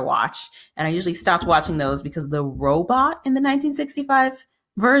reruns that I watched. And I usually stopped watching those because the robot in the 1965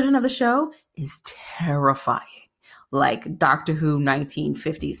 version of the show is terrifying. Like Doctor Who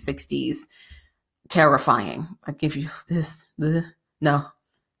 1950s, 60s, terrifying. I give you this, no.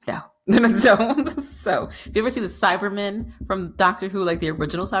 So if you ever see the Cybermen from Doctor Who, like the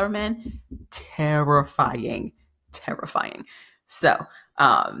original Cybermen, terrifying. So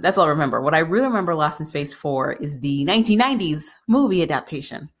that's all I remember. What I really remember Lost in Space for is the 1990s movie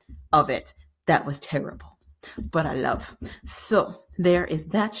adaptation of it. That was terrible, but I love. So there is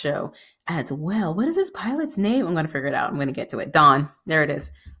that show as well. What is this pilot's name? I'm going to figure it out. I'm going to get to it. Don. There it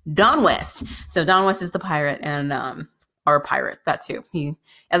is. Don West. So Don West is the pirate and or a pirate, that too. He,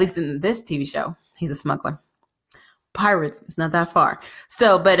 at least in this TV show, he's a smuggler. Pirate is not that far.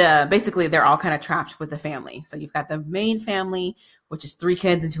 So, but basically they're all kind of trapped with the family. So you've got the main family, which is 3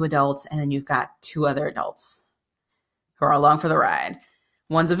 kids and 2 adults, and then you've got 2 other adults who are along for the ride.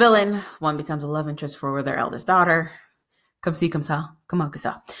 One's a villain, one becomes a love interest for their eldest daughter. Come see, come saw, come on, come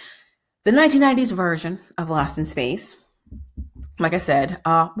saw. The 1990s version of Lost in Space, like I said,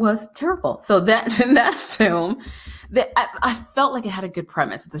 was terrible. So that in that film, I felt like it had a good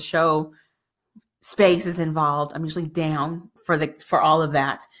premise. It's a show, space is involved. I'm usually down for all of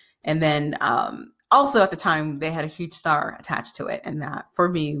that. And then also at the time, they had a huge star attached to it. And that for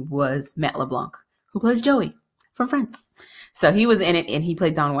me was Matt LeBlanc, who plays Joey from Friends. So he was in it and he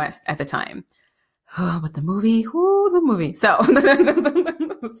played Don West at the time. But the movie. So,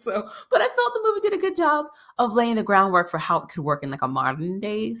 but I felt the movie did a good job of laying the groundwork for how it could work in like a modern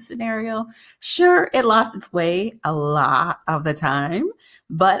day scenario. Sure, it lost its way a lot of the time,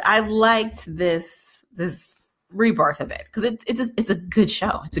 but I liked this rebirth of it because it's a good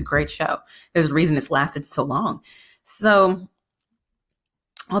show. It's a great show. There's a reason it's lasted so long. So,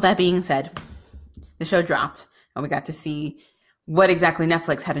 all that being said, the show dropped and we got to see what exactly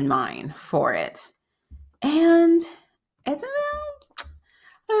Netflix had in mind for it. And It's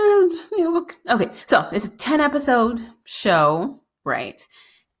okay. So it's a 10-episode show, right?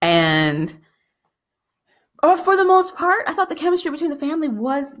 And for the most part, I thought the chemistry between the family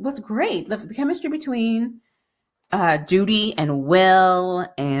was great. The chemistry between Judy and Will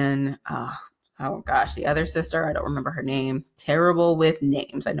and oh gosh, the other sister, I don't remember her name. Terrible with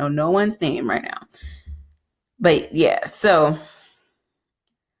names. I know no one's name right now. But yeah, so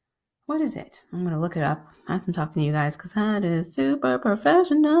what is it? I'm gonna look it up as I'm talking to you guys because that is super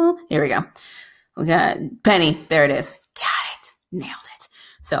professional. Here we go. We got Penny. There it is. Got it. Nailed it.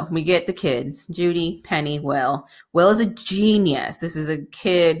 So we get the kids, Judy, Penny, Will. Will is a genius. This is a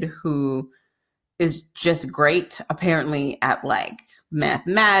kid who is just great, apparently, at like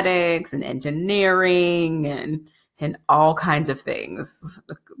mathematics and engineering and all kinds of things.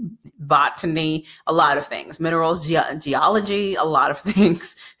 Botany, a lot of things. Minerals, geology, a lot of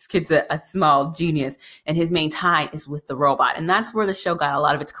things. This kid's a small genius, and his main tie is with the robot. And that's where the show got a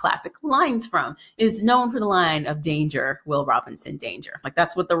lot of its classic lines from. It's known for the line of danger, Will Robinson, danger. Like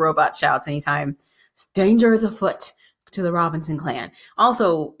that's what the robot shouts anytime danger is afoot to the Robinson clan.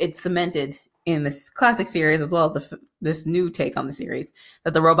 Also, it's cemented in this classic series as well as this new take on the series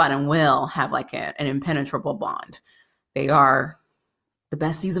that the robot and Will have like an impenetrable bond. They are the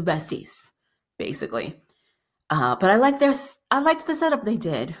besties of besties, basically. But I liked the setup they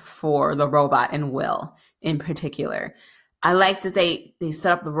did for the robot and Will in particular. I liked that they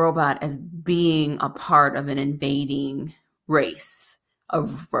set up the robot as being a part of an invading race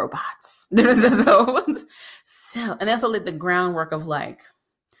of robots. So and they also laid the groundwork of like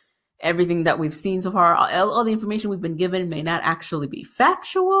everything that we've seen so far. All the information we've been given may not actually be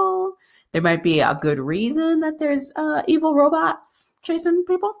factual. There might be a good reason that there's evil robots chasing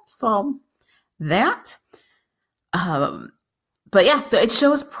people. So that. But yeah, so it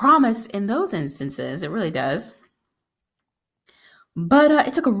shows promise in those instances. It really does. But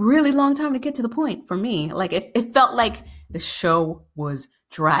it took a really long time to get to the point for me. Like it felt like the show was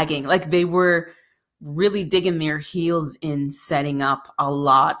dragging. Like they were really digging their heels in setting up a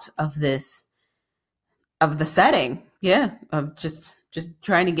lot of this, of the setting. Yeah, of just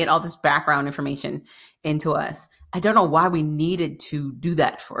trying to get all this background information into us. I don't know why we needed to do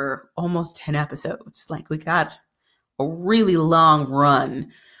that for almost 10 episodes. Like we got a really long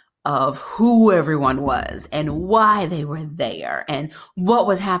run of who everyone was and why they were there and what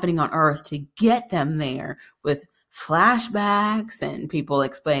was happening on Earth to get them there with flashbacks and people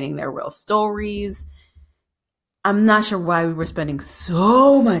explaining their real stories. I'm not sure why we were spending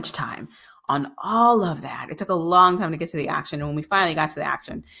so much time on all of that. It took a long time to get to the action. And when we finally got to the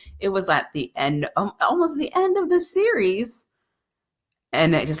action, it was at the end, almost the end of the series.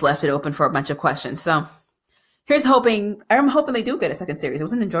 And it just left it open for a bunch of questions. So I'm hoping they do get a second series. It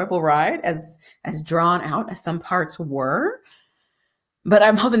was an enjoyable ride, as drawn out as some parts were. But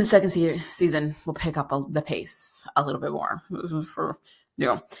I'm hoping the second season will pick up the pace a little bit more.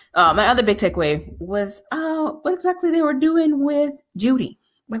 My other big takeaway was what exactly they were doing with Judy.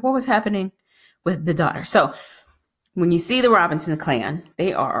 Like what was happening with the daughter. So when you see the Robinson clan,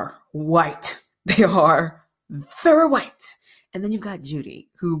 they are white. They are very white. And then you've got Judy,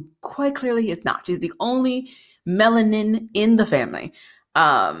 who quite clearly is not. She's the only melanin in the family.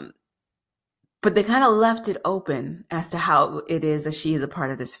 But they kind of left it open as to how it is that she is a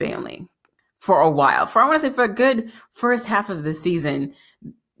part of this family for a while. For a good first half of the season,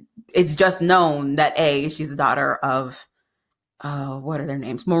 it's just known that she's the daughter of, what are their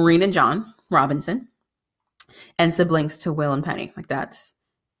names? Maureen and John Robinson, and siblings to Will and Penny. Like that's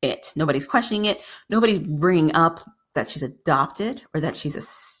it. Nobody's questioning it. Nobody's bringing up that she's adopted or that she's a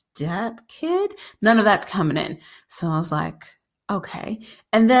step kid. None of that's coming in. So I was like, okay.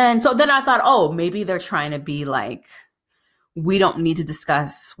 And then I thought, oh, maybe they're trying to be like, we don't need to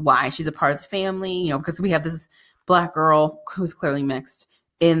discuss why she's a part of the family, because we have this Black girl who's clearly mixed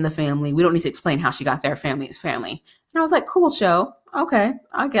in the family. We don't need to explain how she got there. Family is family. And I was like, cool show. Okay,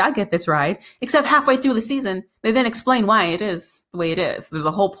 I get this ride. Except halfway through the season, they then explain why it is the way it is. There's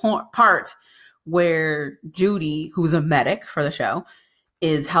a whole part where Judy, who's a medic for the show,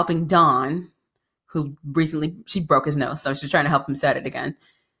 is helping Don, who recently, she broke his nose, so she's trying to help him set it again.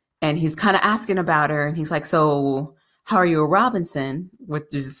 And he's kind of asking about her, and he's like, so how are you a Robinson?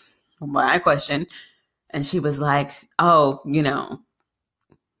 Which is my question. And she was like, oh,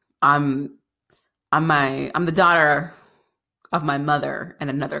 I'm the daughter of my mother and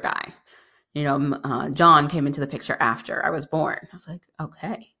another guy. John came into the picture after I was born. I was like,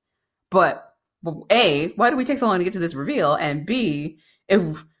 okay. But A, why do we take so long to get to this reveal? And B,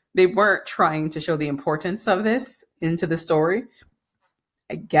 if they weren't trying to show the importance of this into the story,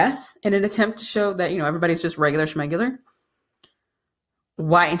 I guess, in an attempt to show that, everybody's just regular schmegular,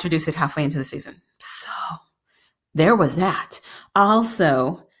 why introduce it halfway into the season? So there was that.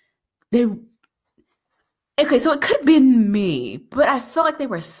 Also, they okay, so it could have been me, but I felt like they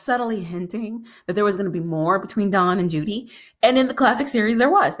were subtly hinting that there was going to be more between Don and Judy. And in the classic series,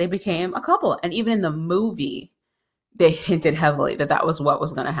 there was. They became a couple. And even in the movie, they hinted heavily that that was what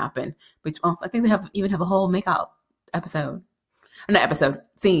was going to happen. I think they even have a whole makeout episode. Or not episode,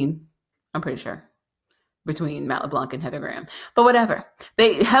 scene, I'm pretty sure, between Matt LeBlanc and Heather Graham. But whatever.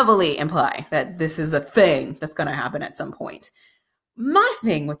 They heavily imply that this is a thing that's going to happen at some point. My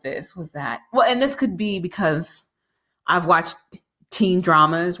thing with this was that, well, and this could be because I've watched teen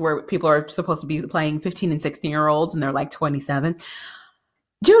dramas where people are supposed to be playing 15 and 16-year-olds and they're like 27.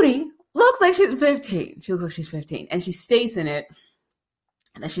 Judy looks like she's 15. She looks like she's 15. And she states in it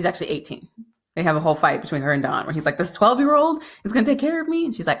that she's actually 18. They have a whole fight between her and Don where he's like, this 12-year-old is going to take care of me.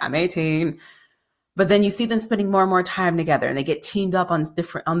 And she's like, I'm 18. But then you see them spending more and more time together and they get teamed up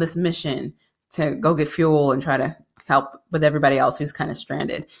on this mission to go get fuel and try to help with everybody else who's kind of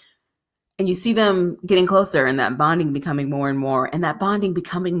stranded. And you see them getting closer and that bonding becoming more and more, and that bonding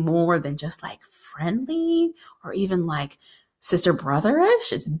becoming more than just like friendly or even like sister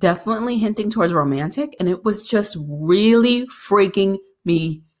brotherish. It's definitely hinting towards romantic. And it was just really freaking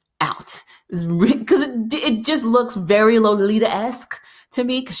me out. Because it just looks very Lolita-esque to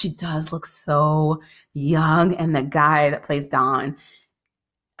me, because she does look so young. And the guy that plays Don,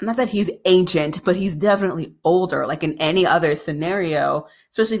 not that he's ancient, but he's definitely older. Like in any other scenario,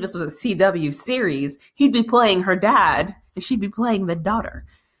 especially if this was a CW series, he'd be playing her dad and she'd be playing the daughter.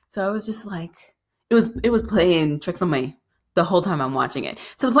 So I was just like, it was playing tricks on me the whole time I'm watching it,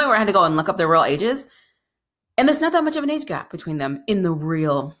 to the point where I had to go and look up their real ages. And there's not that much of an age gap between them in the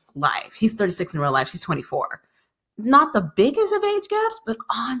real life. He's 36 in real life. She's 24. Not the biggest of age gaps, but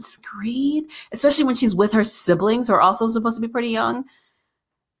on screen, especially when she's with her siblings who are also supposed to be pretty young,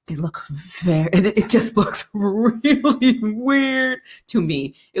 it just looks really weird to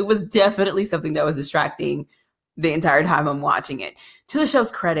me. It was definitely something that was distracting the entire time I'm watching it. To the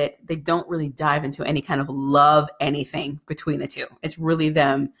show's credit, they don't really dive into any kind of love anything between the two. It's really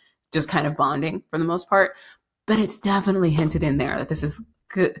them just kind of bonding for the most part. But it's definitely hinted in there that this is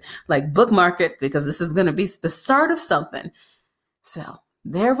good, like bookmark it, because this is going to be the start of something. So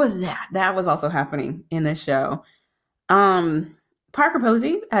there was that. That was also happening in the show. Parker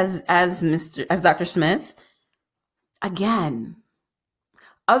Posey as Dr. Smith, again,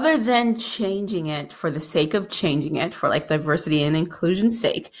 other than changing it for the sake of changing it, for like diversity and inclusion's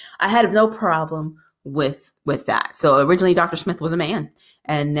sake, I had no problem with that. So originally Dr. Smith was a man,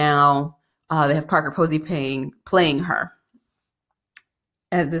 and now they have Parker Posey playing her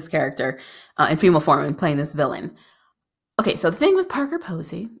as this character in female form and playing this villain. Okay, so the thing with Parker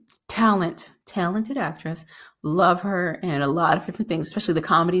Posey, talented actress, love her and a lot of different things, especially the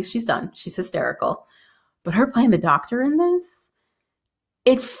comedies she's done. She's hysterical. But her playing the doctor in this,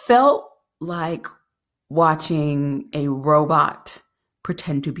 it felt like watching a robot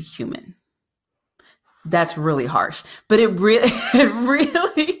pretend to be human. That's really harsh, but it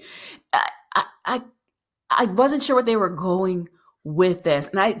really, I wasn't sure what they were going with this,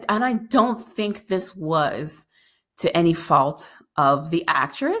 and I don't think this was to any fault of the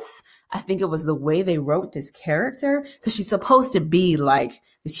actress. I think it was the way they wrote this character, because she's supposed to be like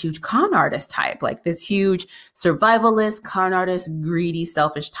this huge con artist type, like this huge survivalist, con artist, greedy,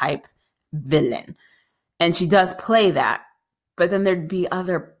 selfish type villain. And she does play that. But then there'd be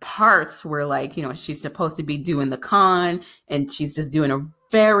other parts where, like, you know, she's supposed to be doing the con and she's just doing a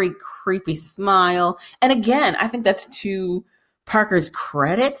very creepy smile. And again, I think that's to Parker's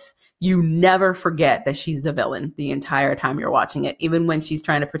credit. You never forget that she's the villain the entire time you're watching it. Even when she's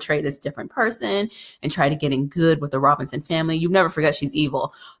trying to portray this different person and try to get in good with the Robinson family, you never forget she's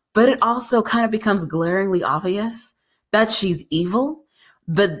evil. But it also kind of becomes glaringly obvious that she's evil.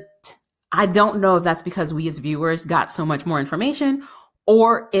 But I don't know if that's because we as viewers got so much more information,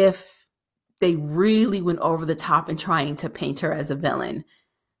 or if they really went over the top in trying to paint her as a villain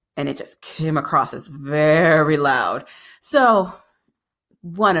and it just came across as very loud. So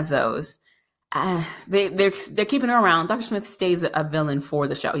one of those. They're keeping her around. Dr. Smith stays a villain for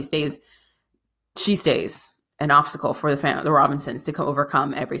the show. She stays an obstacle for the Robinsons to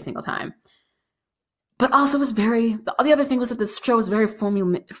overcome every single time. But also the other thing was that this show was very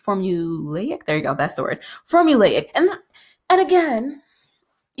formulaic. There you go, that's the word. Formulaic. And again,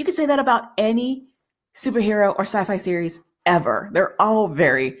 you could say that about any superhero or sci-fi series ever. They're all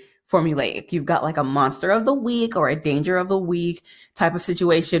very formulaic. You've got like a monster of the week or a danger of the week type of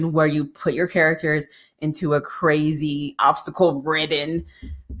situation where you put your characters into a crazy obstacle-ridden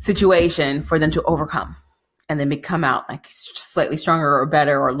situation for them to overcome. and then come out like slightly stronger or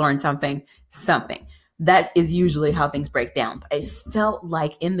better or learn something. That is usually how things break down. But I felt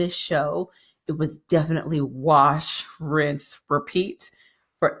like in this show, it was definitely wash, rinse, repeat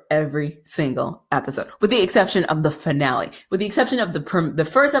for every single episode, with the exception of the finale. With the exception of the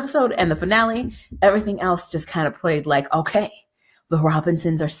first episode and the finale, everything else just kind of played like, okay, the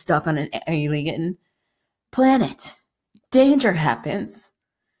Robinsons are stuck on an alien planet. Danger happens.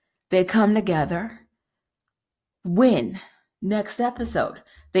 They come together. Win. Next episode,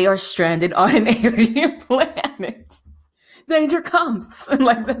 they are stranded on an alien planet. Danger comes.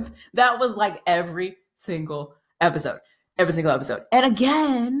 Like that was like every single episode. And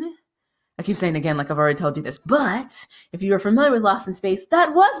again, I keep saying again, like I've already told you this, but if you are familiar with Lost in Space,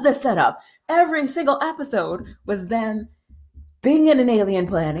 that was the setup. Every single episode was them being in an alien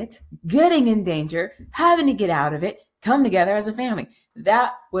planet, getting in danger, having to get out of it, come together as a family.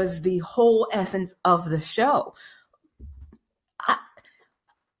 That was the whole essence of the show.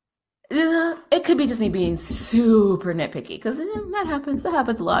 It could be just me being super nitpicky, because that happens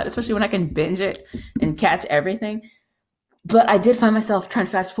a lot, especially when I can binge it and catch everything. But I did find myself trying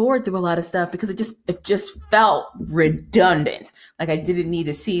to fast forward through a lot of stuff because it just felt redundant. Like I didn't need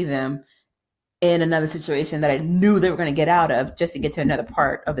to see them in another situation that I knew they were going to get out of just to get to another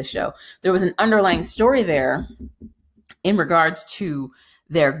part of the show. There was an underlying story there in regards to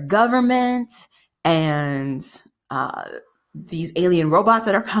their government and these alien robots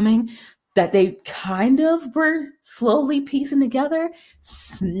that are coming, that they kind of were slowly piecing together,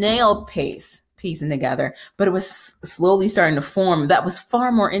 snail pace piecing together, but it was slowly starting to form. That was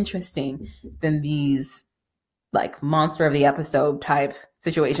far more interesting than these like monster of the episode type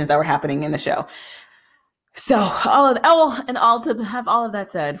situations that were happening in the show. So to have all of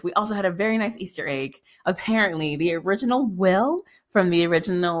that said, we also had a very nice Easter egg. Apparently, the original Will from the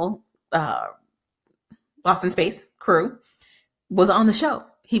original Lost in Space crew was on the show.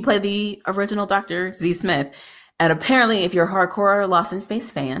 He played the original Dr. Z. Smith. And apparently, if you're a hardcore Lost in Space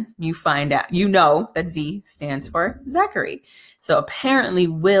fan, you know that Z stands for Zachary. So apparently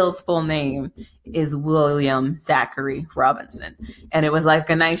Will's full name is William Zachary Robinson. And it was like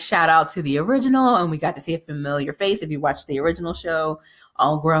a nice shout out to the original. And we got to see a familiar face if you watched the original show,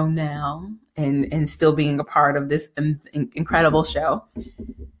 all grown now and still being a part of this incredible show,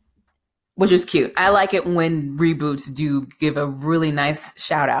 which was cute. I like it when reboots do give a really nice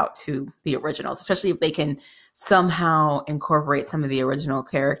shout out to the originals, especially if they can somehow incorporate some of the original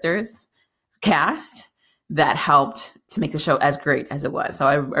characters cast that helped to make the show as great as it was. So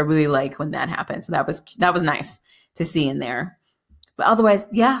I really like when that happens. So that was nice to see in there. But otherwise,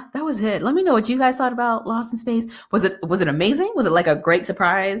 yeah, that was it. Let me know what you guys thought about Lost in Space. Was it amazing? Was it like a great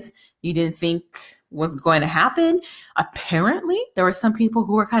surprise you didn't think was going to happen? Apparently, there were some people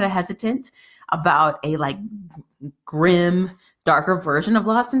who were kind of hesitant about a like grim, darker version of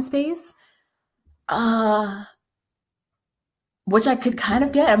Lost in Space. Which I could kind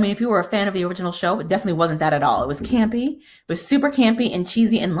of get. I mean, if you were a fan of the original show, it definitely wasn't that at all. It was campy. It was super campy and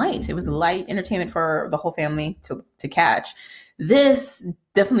cheesy and light. It was light entertainment for the whole family to catch. This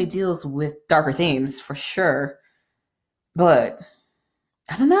definitely deals with darker themes for sure. But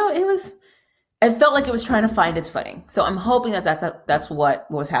I don't know. It felt like it was trying to find its footing. So I'm hoping that's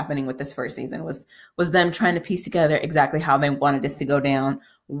what was happening with this first season was them trying to piece together exactly how they wanted this to go down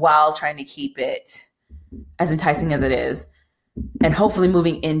while trying to keep it as enticing as it is. And hopefully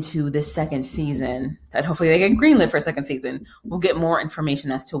moving into this second season, that hopefully they get greenlit for a second season, we'll get more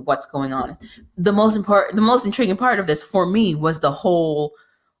information as to what's going on. The most intriguing part of this for me was the whole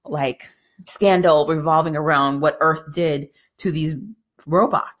like scandal revolving around what Earth did to these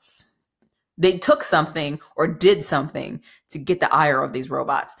robots. They took something or did something to get the ire of these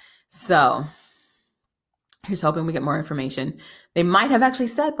robots. So here's hoping we get more information. They might have actually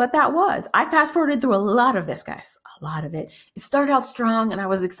said what that was. I fast forwarded through a lot of this, guys. A lot of it. It started out strong and I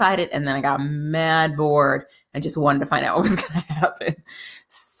was excited, and then I got mad bored and just wanted to find out what was going to happen.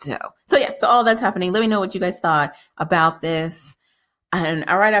 So all that's happening. Let me know what you guys thought about this. And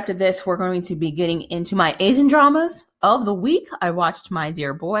right after this, we're going to be getting into my Asian dramas of the week. I watched My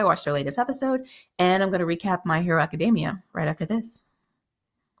Dear Boy. I watched their latest episode, and I'm going to recap My Hero Academia right after this.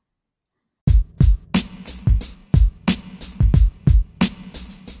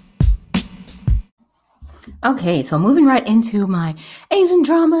 Okay, so moving right into my Asian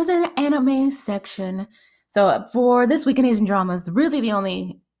dramas and anime section. So for this week in Asian dramas, really the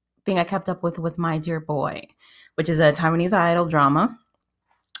only thing I kept up with was My Dear Boy, which is a Taiwanese idol drama.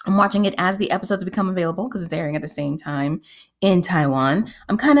 I'm watching it as the episodes become available because it's airing at the same time in Taiwan.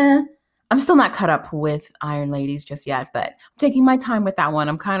 I'm still not caught up with Iron Ladies just yet, but I'm taking my time with that one.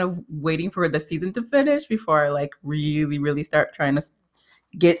 I'm kind of waiting for the season to finish before I like really start trying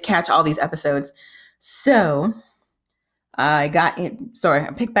to catch all these episodes. So I got it. Sorry,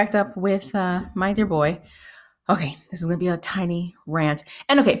 I picked back up with My Dear Boy. Okay, this is gonna be a tiny rant.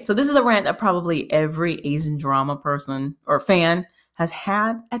 And okay, so this is a rant that probably every Asian drama person or fan has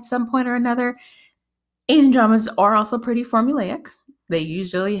had at some point or another. Asian dramas are also pretty formulaic. They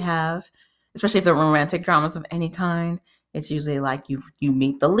usually have, especially if they're romantic dramas of any kind, it's usually like you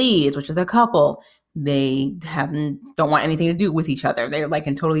meet the leads, which is the couple. They don't want anything to do with each other. They're like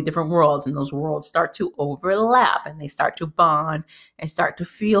in totally different worlds, and those worlds start to overlap, and they start to bond and start to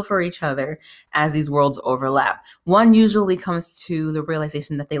feel for each other as these worlds overlap. One usually comes to the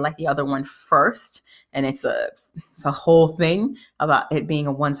realization that they like the other one first, and it's a whole thing about it being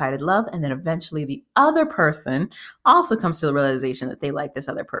a one-sided love, and then eventually the other person also comes to the realization that they like this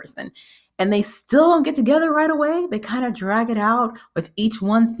other person. And they still don't get together right away. They kind of drag it out with each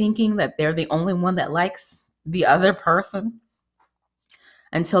one thinking that they're the only one that likes the other person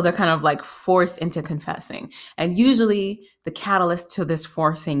until they're kind of like forced into confessing. And usually the catalyst to this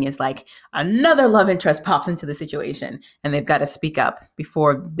forcing is like another love interest pops into the situation, and they've got to speak up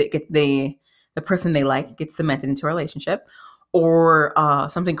before the person they like gets cemented into a relationship, or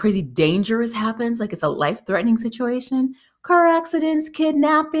something crazy dangerous happens, like it's a life-threatening situation, car accidents,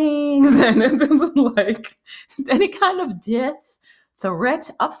 kidnappings, and like any kind of death threat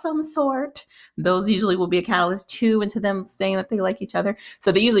of some sort. Those usually will be a catalyst too into them saying that they like each other.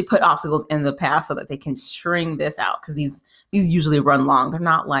 So they usually put obstacles in the past so that they can string this out, because these usually run long. They're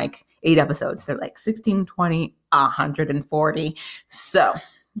not like 8 episodes. They're like 16, 20, 140. So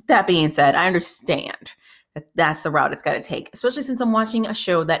that being said, I understand that that's the route it's got to take, especially since I'm watching a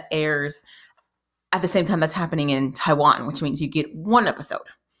show that airs at the same time that's happening in Taiwan, which means you get 1 episode,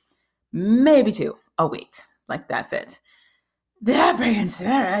 maybe 2 a week. Like, that's it. That being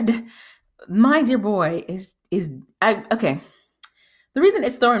said, My Dear Boy okay. The reason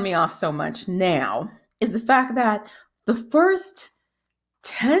it's throwing me off so much now is the fact that the first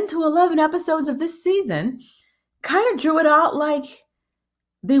 10 to 11 episodes of this season kind of drew it out like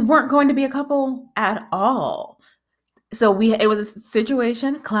they weren't going to be a couple at all. So it was a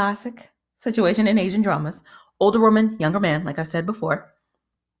situation, classic situation in Asian dramas. Older woman, younger man, like I've said before.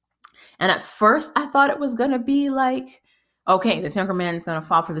 And at first I thought it was going to be like, okay, this younger man is going to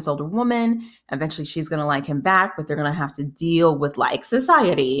fall for this older woman. Eventually she's going to like him back, but they're going to have to deal with like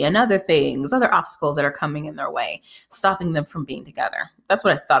society and other things, other obstacles that are coming in their way, stopping them from being together. That's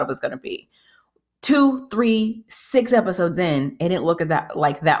what I thought it was going to be. 2, 3, 6 episodes in, it didn't look at that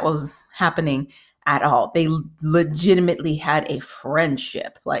like that was happening at all. They legitimately had a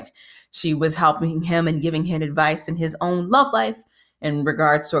friendship. Like, she was helping him and giving him advice in his own love life in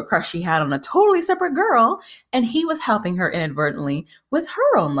regards to a crush he had on a totally separate girl, and he was helping her inadvertently with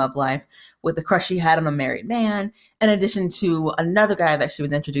her own love life with the crush she had on a married man, in addition to another guy that she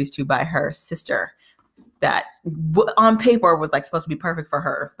was introduced to by her sister that on paper was like supposed to be perfect for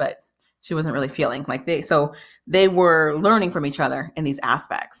her, but she wasn't really feeling like they were learning from each other in these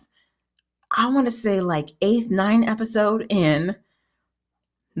aspects. I want to say like 8th, 9th episode in,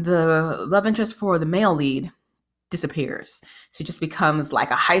 the love interest for the male lead disappears. She just becomes like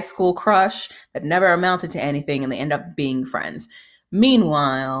a high school crush that never amounted to anything, and they end up being friends.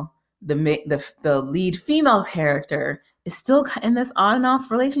 Meanwhile, the lead female character is still in this on and off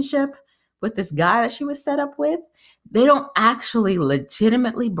relationship with this guy that she was set up with. They don't actually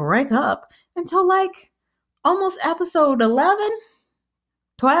legitimately break up until like almost episode 11,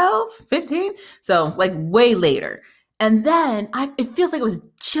 12, 15. So like way later. And then it feels like it was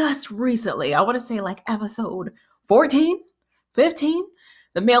just recently. I want to say like episode 14, 15.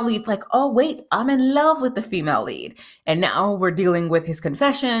 The male lead's like, oh, wait, I'm in love with the female lead. And now we're dealing with his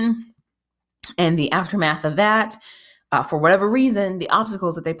confession and the aftermath of that. For whatever reason, the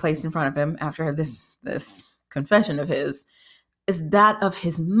obstacles that they placed in front of him after this confession of his is that of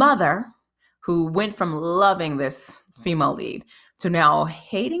his mother, who went from loving this female lead to now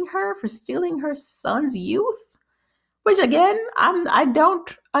hating her for stealing her son's youth, which again, I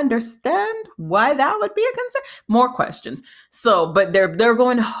don't understand why that would be a concern. More questions. So, but they're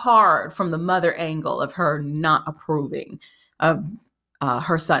going hard from the mother angle of her not approving of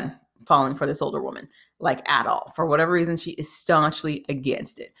her son falling for this older woman, like at all. For whatever reason, she is staunchly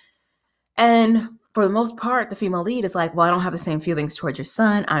against it. And for the most part, the female lead is like, well, I don't have the same feelings towards your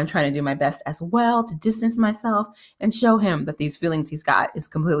son. I'm trying to do my best as well to distance myself and show him that these feelings he's got is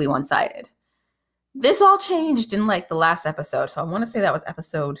completely one-sided. This all changed in like the last episode. So I want to say that was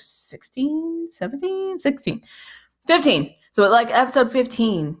episode 16, 17, 16. 15. So like episode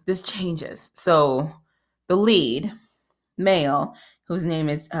 15, this changes. So the lead male, whose name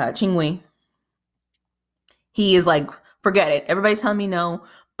is Chingwei, he is like, forget it. Everybody's telling me no,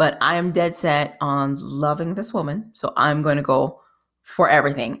 but I am dead set on loving this woman. So I'm going to go for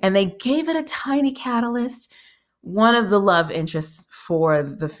everything. And they gave it a tiny catalyst. One of the love interests for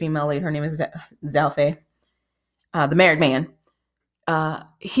the female lead, her name is Zhao Fei, the married man.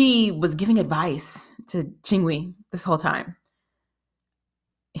 He was giving advice to Qingwei this whole time.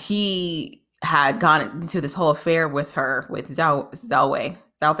 He had gone into this whole affair with her, with Zhao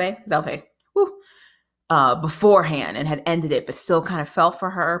Fei, beforehand, and had ended it, but still kind of fell for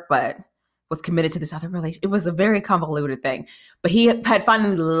her, but was committed to this other relationship. It was a very convoluted thing, but he had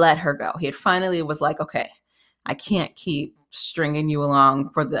finally let her go. He had finally was like, okay, I can't keep stringing you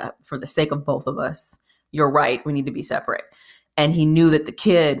along for the sake of both of us. You're right. We need to be separate. And he knew that the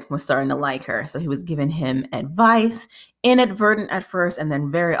kid was starting to like her. So he was giving him advice, inadvertent at first, and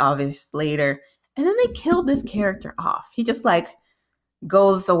then very obvious later. And then they killed this character off. He just like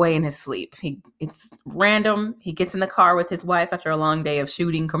goes away in his sleep. It's random. He gets in the car with his wife after a long day of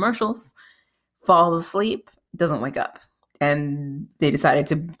shooting commercials, falls asleep, doesn't wake up. And they decided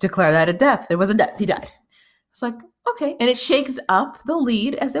to declare that a death. There was a death. He died. It's like, okay. And it shakes up the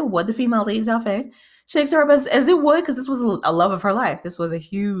lead as it would, the female lead, Zhao Fei. Shakes her up as it would, because this was a love of her life. This was a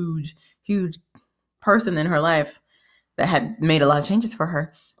huge, huge person in her life that had made a lot of changes for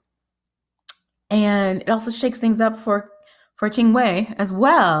her. And it also shakes things up for Qingwei as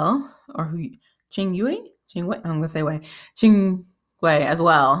well, or Qingwei? Qingwei? I'm going to say Wei. Qingwei as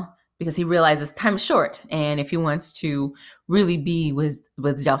well, because he realizes time's short. And if he wants to really be with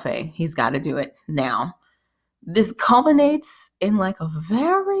Zhao Fei, he's got to do it now. This culminates in like a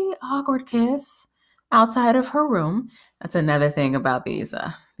very awkward kiss outside of her room. That's another thing about these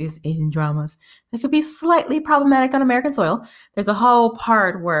Asian dramas that could be slightly problematic on American soil. There's a whole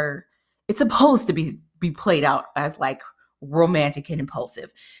part where it's supposed to be played out as like romantic and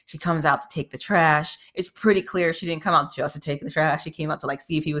impulsive. She comes out to take the trash. It's pretty clear she didn't come out just to take the trash. She came out to like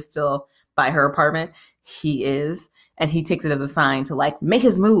see if he was still by her apartment. He is. And he takes it as a sign to like make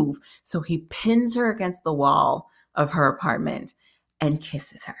his move. So he pins her against the wall of her apartment and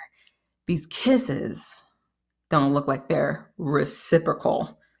kisses her. These kisses don't look like they're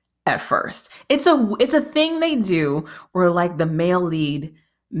reciprocal at first. It's a thing they do where like the male lead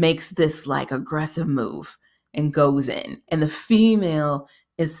makes this like aggressive move and goes in, and the female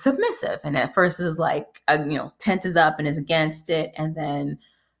is submissive, and at first is like tenses up and is against it, and then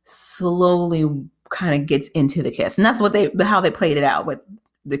slowly kind of gets into the kiss. And that's how they played it out with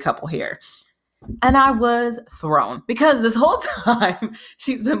the couple here. And I was thrown, because this whole time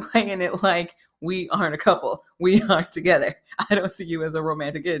she's been playing it like, we aren't a couple. We aren't together. I don't see you as a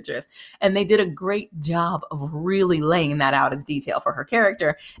romantic interest. And they did a great job of really laying that out as detail for her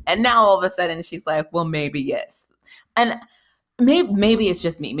character. And now all of a sudden she's like, well, maybe yes. And maybe it's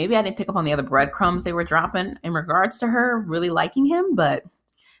just me. Maybe I didn't pick up on the other breadcrumbs they were dropping in regards to her really liking him. But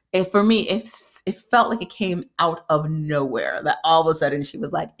for me, it felt like it came out of nowhere, that all of a sudden she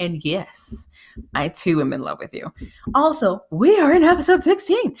was like, and yes, I too am in love with you. Also, we are in episode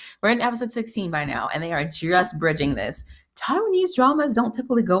 16. We're in episode 16 by now, and they are just bridging this. Taiwanese dramas don't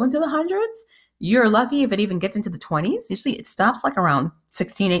typically go into the hundreds. You're lucky if it even gets into the 20s. Usually it stops like around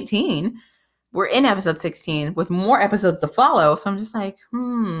 16, 18. We're in episode 16 with more episodes to follow. So I'm just like,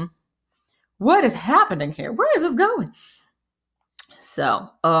 what is happening here? Where is this going? So,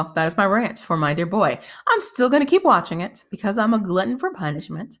 that is my rant for My Dear Boy. I'm still going to keep watching it because I'm a glutton for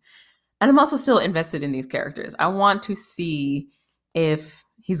punishment. And I'm also still invested in these characters. I want to see if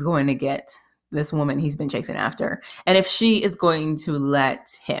he's going to get this woman he's been chasing after, and if she is going to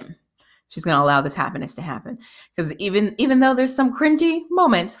let him. She's going to allow this happiness to happen. Because even though there's some cringy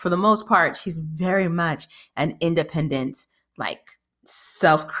moments, for the most part, she's very much an independent, like,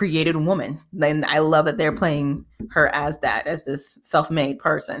 self-created woman. And I love that they're playing her as this self-made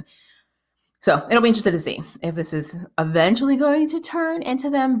person. So it'll be interesting to see if this is eventually going to turn into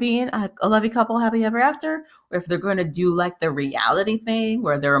them being a lovey couple, happy ever after, or if they're going to do like the reality thing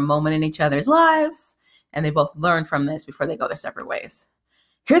where they're a moment in each other's lives and they both learn from this before they go their separate ways.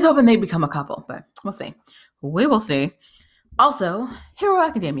 Here's hoping they become a couple, but we'll see. We will see. Also, Hero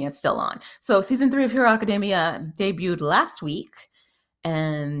Academia is still on. So season 3 of Hero Academia debuted last week,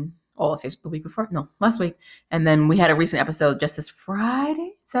 and the week before? No, last week. And then we had a recent episode just this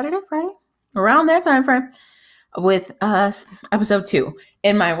Friday, around that time frame, with episode 2.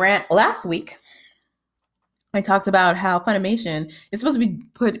 In my rant last week, I talked about how Funimation is supposed to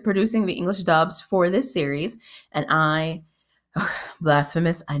be producing the English dubs for this series, and I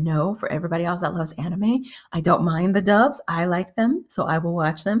Blasphemous, I know, for everybody else that loves anime. I don't mind the dubs. I like them, so I will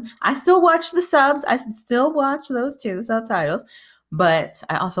watch them. I still watch the subs. I still watch those too, subtitles. But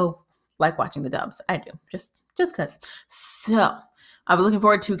I also like watching the dubs. I do, just because. So I was looking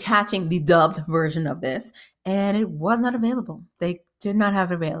forward to catching the dubbed version of this, and it was not available. They did not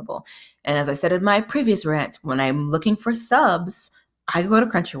have it available. And as I said in my previous rant, when I'm looking for subs, I go to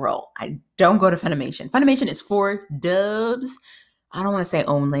Crunchyroll. I don't go to Funimation. Funimation is for dubs. I don't want to say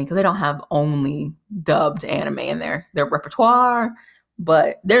only because they don't have only dubbed anime in their repertoire,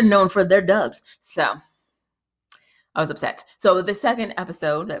 but they're known for their dubs. So I was upset. So the second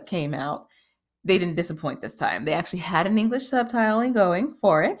episode that came out, they didn't disappoint this time. They actually had an English subtitling going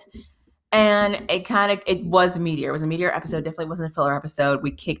for it. And it was meteor. It was a meteor episode. Definitely wasn't a filler episode.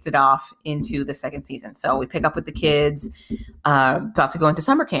 We kicked it off into the second season. So we pick up with the kids about to go into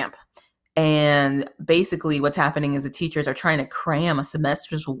summer camp. And basically what's happening is the teachers are trying to cram a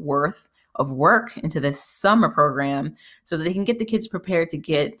semester's worth of work into this summer program so that they can get the kids prepared to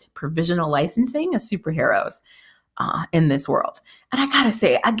get provisional licensing as superheroes in this world. And I gotta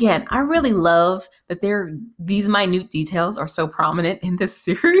say, again, I really love that these minute details are so prominent in this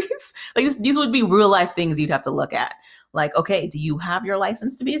series. Like these would be real life things you'd have to look at. Like, okay, do you have your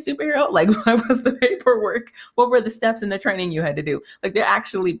license to be a superhero? Like, what was the paperwork? What were the steps in the training you had to do? Like, they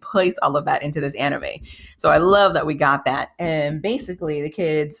actually place all of that into this anime. So I love that we got that. And basically, the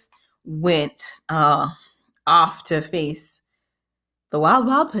kids went off to face the Wild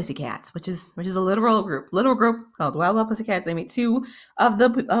Wild Pussycats, which is a little group called Wild Wild Pussycats. They meet two of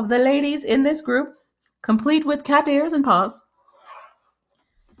the ladies in this group, complete with cat ears and paws.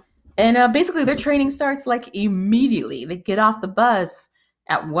 And basically, their training starts like immediately. They get off the bus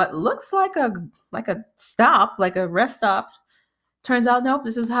at what looks like a stop, like a rest stop. Turns out, nope,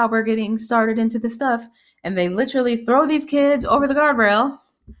 this is how we're getting started into the stuff. And they literally throw these kids over the guardrail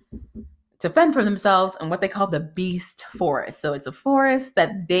to fend for themselves in what they call the Beast Forest. So it's a forest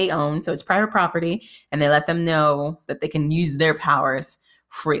that they own, so it's private property, and they let them know that they can use their powers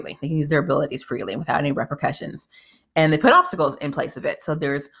freely. They can use their abilities freely without any repercussions. And they put obstacles in place of it. So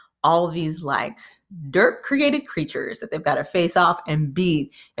there's all of these like dirt created creatures that they've got to face off and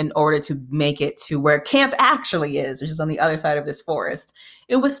beat in order to make it to where camp actually is, which is on the other side of this forest.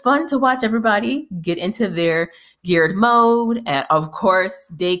 It was fun to watch everybody get into their geared mode. And of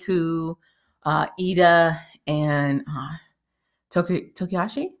course, Deku, Ida, and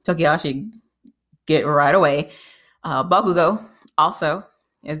Tokiyashi get right away. Bakugo also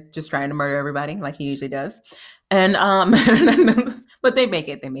is just trying to murder everybody like he usually does. And but they make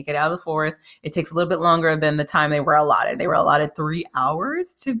it out of the forest. It takes a little bit longer than the time they were allotted. They were allotted 3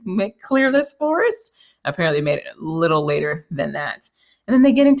 hours to clear this forest. Apparently made it a little later than that. And then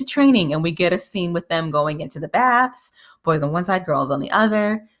they get into training, and we get a scene with them going into the baths, boys on one side, girls on the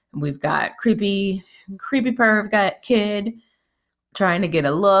other. And we've got creepy perv got kid trying to get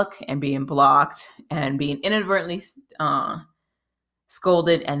a look and being blocked and being inadvertently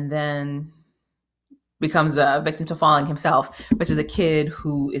scolded, and then becomes a victim to falling himself, which is a kid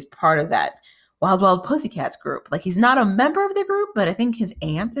who is part of that Wild Wild Pussycats group. Like, he's not a member of the group, but I think his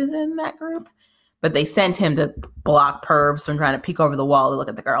aunt is in that group. But they sent him to block pervs from trying to peek over the wall to look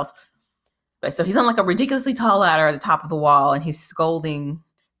at the girls. But so he's on like a ridiculously tall ladder at the top of the wall, and he's scolding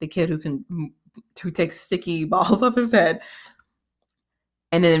the kid who takes sticky balls off his head.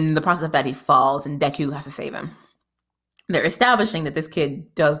 And then in the process of that, he falls, and Deku has to save him. They're establishing that this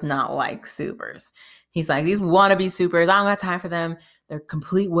kid does not like supers. He's like, these wannabe supers, I don't got time for them. They're a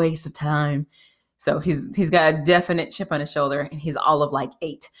complete waste of time. So he's got a definite chip on his shoulder, and he's all of like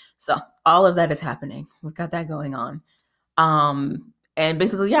 8. So all of that is happening. We've got that going on. And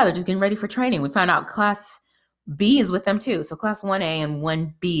basically, yeah, they're just getting ready for training. We found out Class B is with them too. So Class 1A and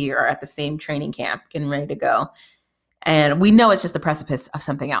 1B are at the same training camp, getting ready to go. And we know it's just the precipice of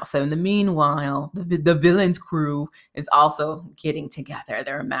something else. So in the meanwhile, the villains crew is also getting together.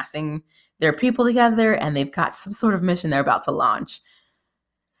 They're amassing their people together, and they've got some sort of mission they're about to launch.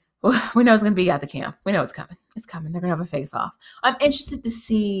 We know it's going to be at the camp. We know it's coming. It's coming. They're going to have a face-off. I'm interested to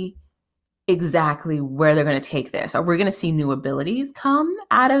see exactly where they're going to take this. Are we going to see new abilities come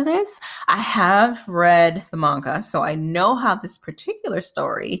out of this? I have read the manga, so I know how this particular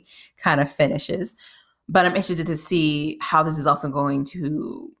story kind of finishes. But I'm interested to see how this is also going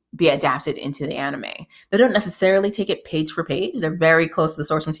to be adapted into the anime. They don't necessarily take it page for page. They're very close to the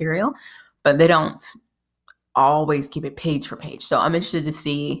source material, but they don't always keep it page for page. So I'm interested to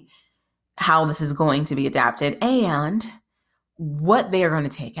see how this is going to be adapted and what they are going to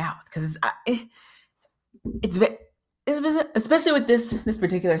take out, because it's especially with this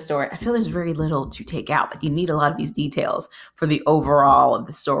particular story, I feel there's very little to take out. Like you need a lot of these details for the overall of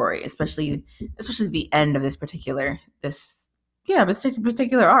the story, especially the end of this particular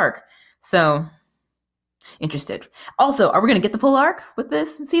arc. So interested. Also, are we going to get the full arc with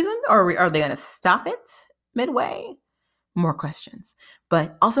this season, or are they going to stop it midway? More questions.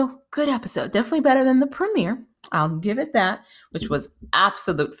 But also, good episode. Definitely better than the premiere. I'll give it that, which was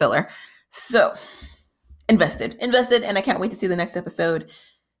absolute filler. So, invested, and I can't wait to see the next episode.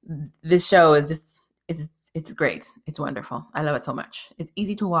 This show is just, it's great. It's wonderful. I love it so much. It's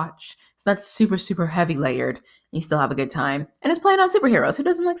easy to watch. It's not super, super heavy layered. You still have a good time. And it's playing on superheroes. Who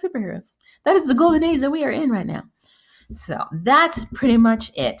doesn't like superheroes? That is the golden age that we are in right now. So that's pretty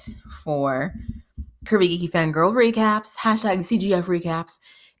much it for Curvy Geeky Fangirl recaps, hashtag CGF recaps.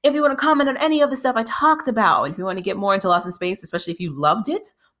 If you want to comment on any of the stuff I talked about, if you want to get more into Lost in Space, especially if you loved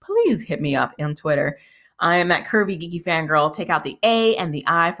it, please hit me up on Twitter. I am at Curvy Geeky Fangirl. Take out the A and the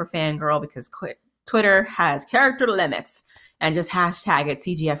I for fangirl because Twitter has character limits, and just hashtag it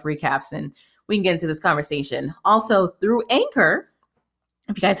CGF recaps and we can get into this conversation. Also through Anchor,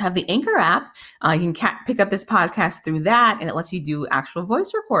 if you guys have the Anchor app, you can pick up this podcast through that, and it lets you do actual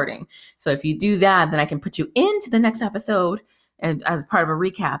voice recording. So if you do that, then I can put you into the next episode and as part of a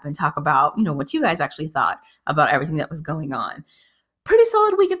recap and talk about, what you guys actually thought about everything that was going on. Pretty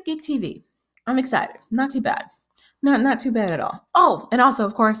solid week of Geek TV. I'm excited. Not too bad. Not too bad at all. Oh, and also,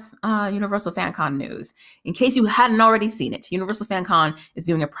 of course, Universal FanCon news. In case you hadn't already seen it, Universal FanCon is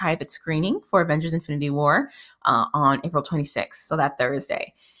doing a private screening for Avengers Infinity War on April 26th, so that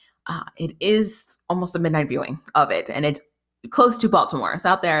Thursday. It is almost a midnight viewing of it, and it's close to Baltimore. It's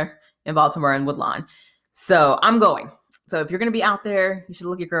out there in Baltimore and Woodlawn. So I'm going. So if you're going to be out there, you should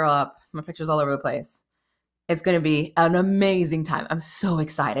look your girl up. My picture's all over the place. It's going to be an amazing time. I'm so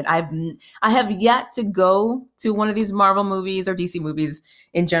excited. I have yet to go to one of these Marvel movies or DC movies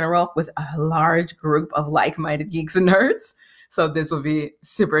in general with a large group of like-minded geeks and nerds. So this will be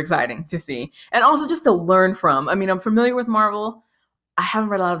super exciting to see. And also just to learn from. I mean, I'm familiar with Marvel. I haven't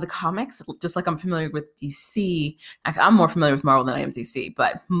read a lot of the comics, just like I'm familiar with DC. I'm more familiar with Marvel than I am DC,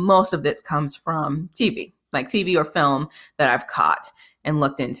 but most of this comes from TV, like TV or film that I've caught and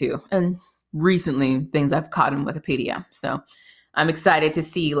looked into. And recently things I've caught in Wikipedia. So I'm excited to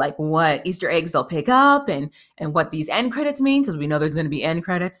see like what Easter eggs they'll pick up and what these end credits mean, because we know there's going to be end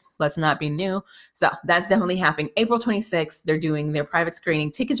credits. Let's not be new. So that's definitely happening. April 26th, they're doing their private screening.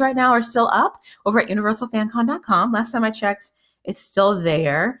 Tickets right now are still up over at universalfancon.com. Last time I checked, it's still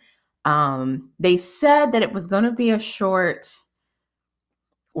there. They said that it was going to be a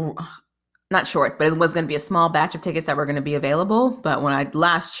not short, but it was going to be a small batch of tickets that were going to be available. But when I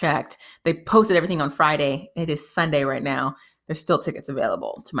last checked, they posted everything on Friday. It is Sunday right now. There's still tickets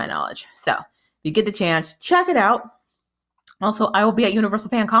available to my knowledge. So if you get the chance, check it out. Also, I will be at Universal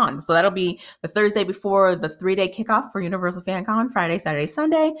FanCon. So that'll be the Thursday before the 3-day kickoff for Universal FanCon, Friday, Saturday,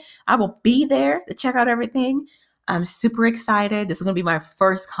 Sunday. I will be there to check out everything. I'm super excited. This is going to be my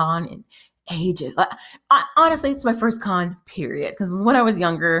first con in ages. Honestly, it's my first con, period. Because when I was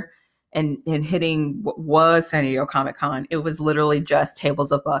younger, and hitting what was San Diego Comic-Con, it was literally just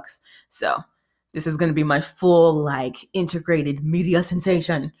tables of bucks. So this is going to be my full, like, integrated media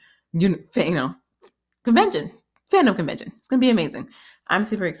sensation, convention, fandom convention. It's going to be amazing. I'm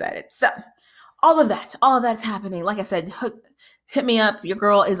super excited. So all of that's happening. Like I said, hit me up. Your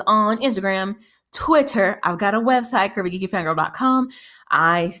girl is on Instagram, Twitter. I've got a website, curvygeekyfangirl.com.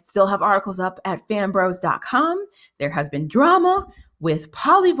 I still have articles up at fanbros.com. There has been drama with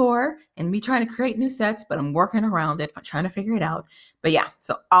Polyvore and me trying to create new sets, but I'm working around it. I'm trying to figure it out. But yeah,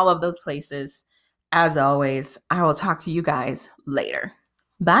 so all of those places, as always, I will talk to you guys later.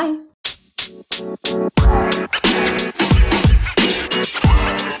 Bye.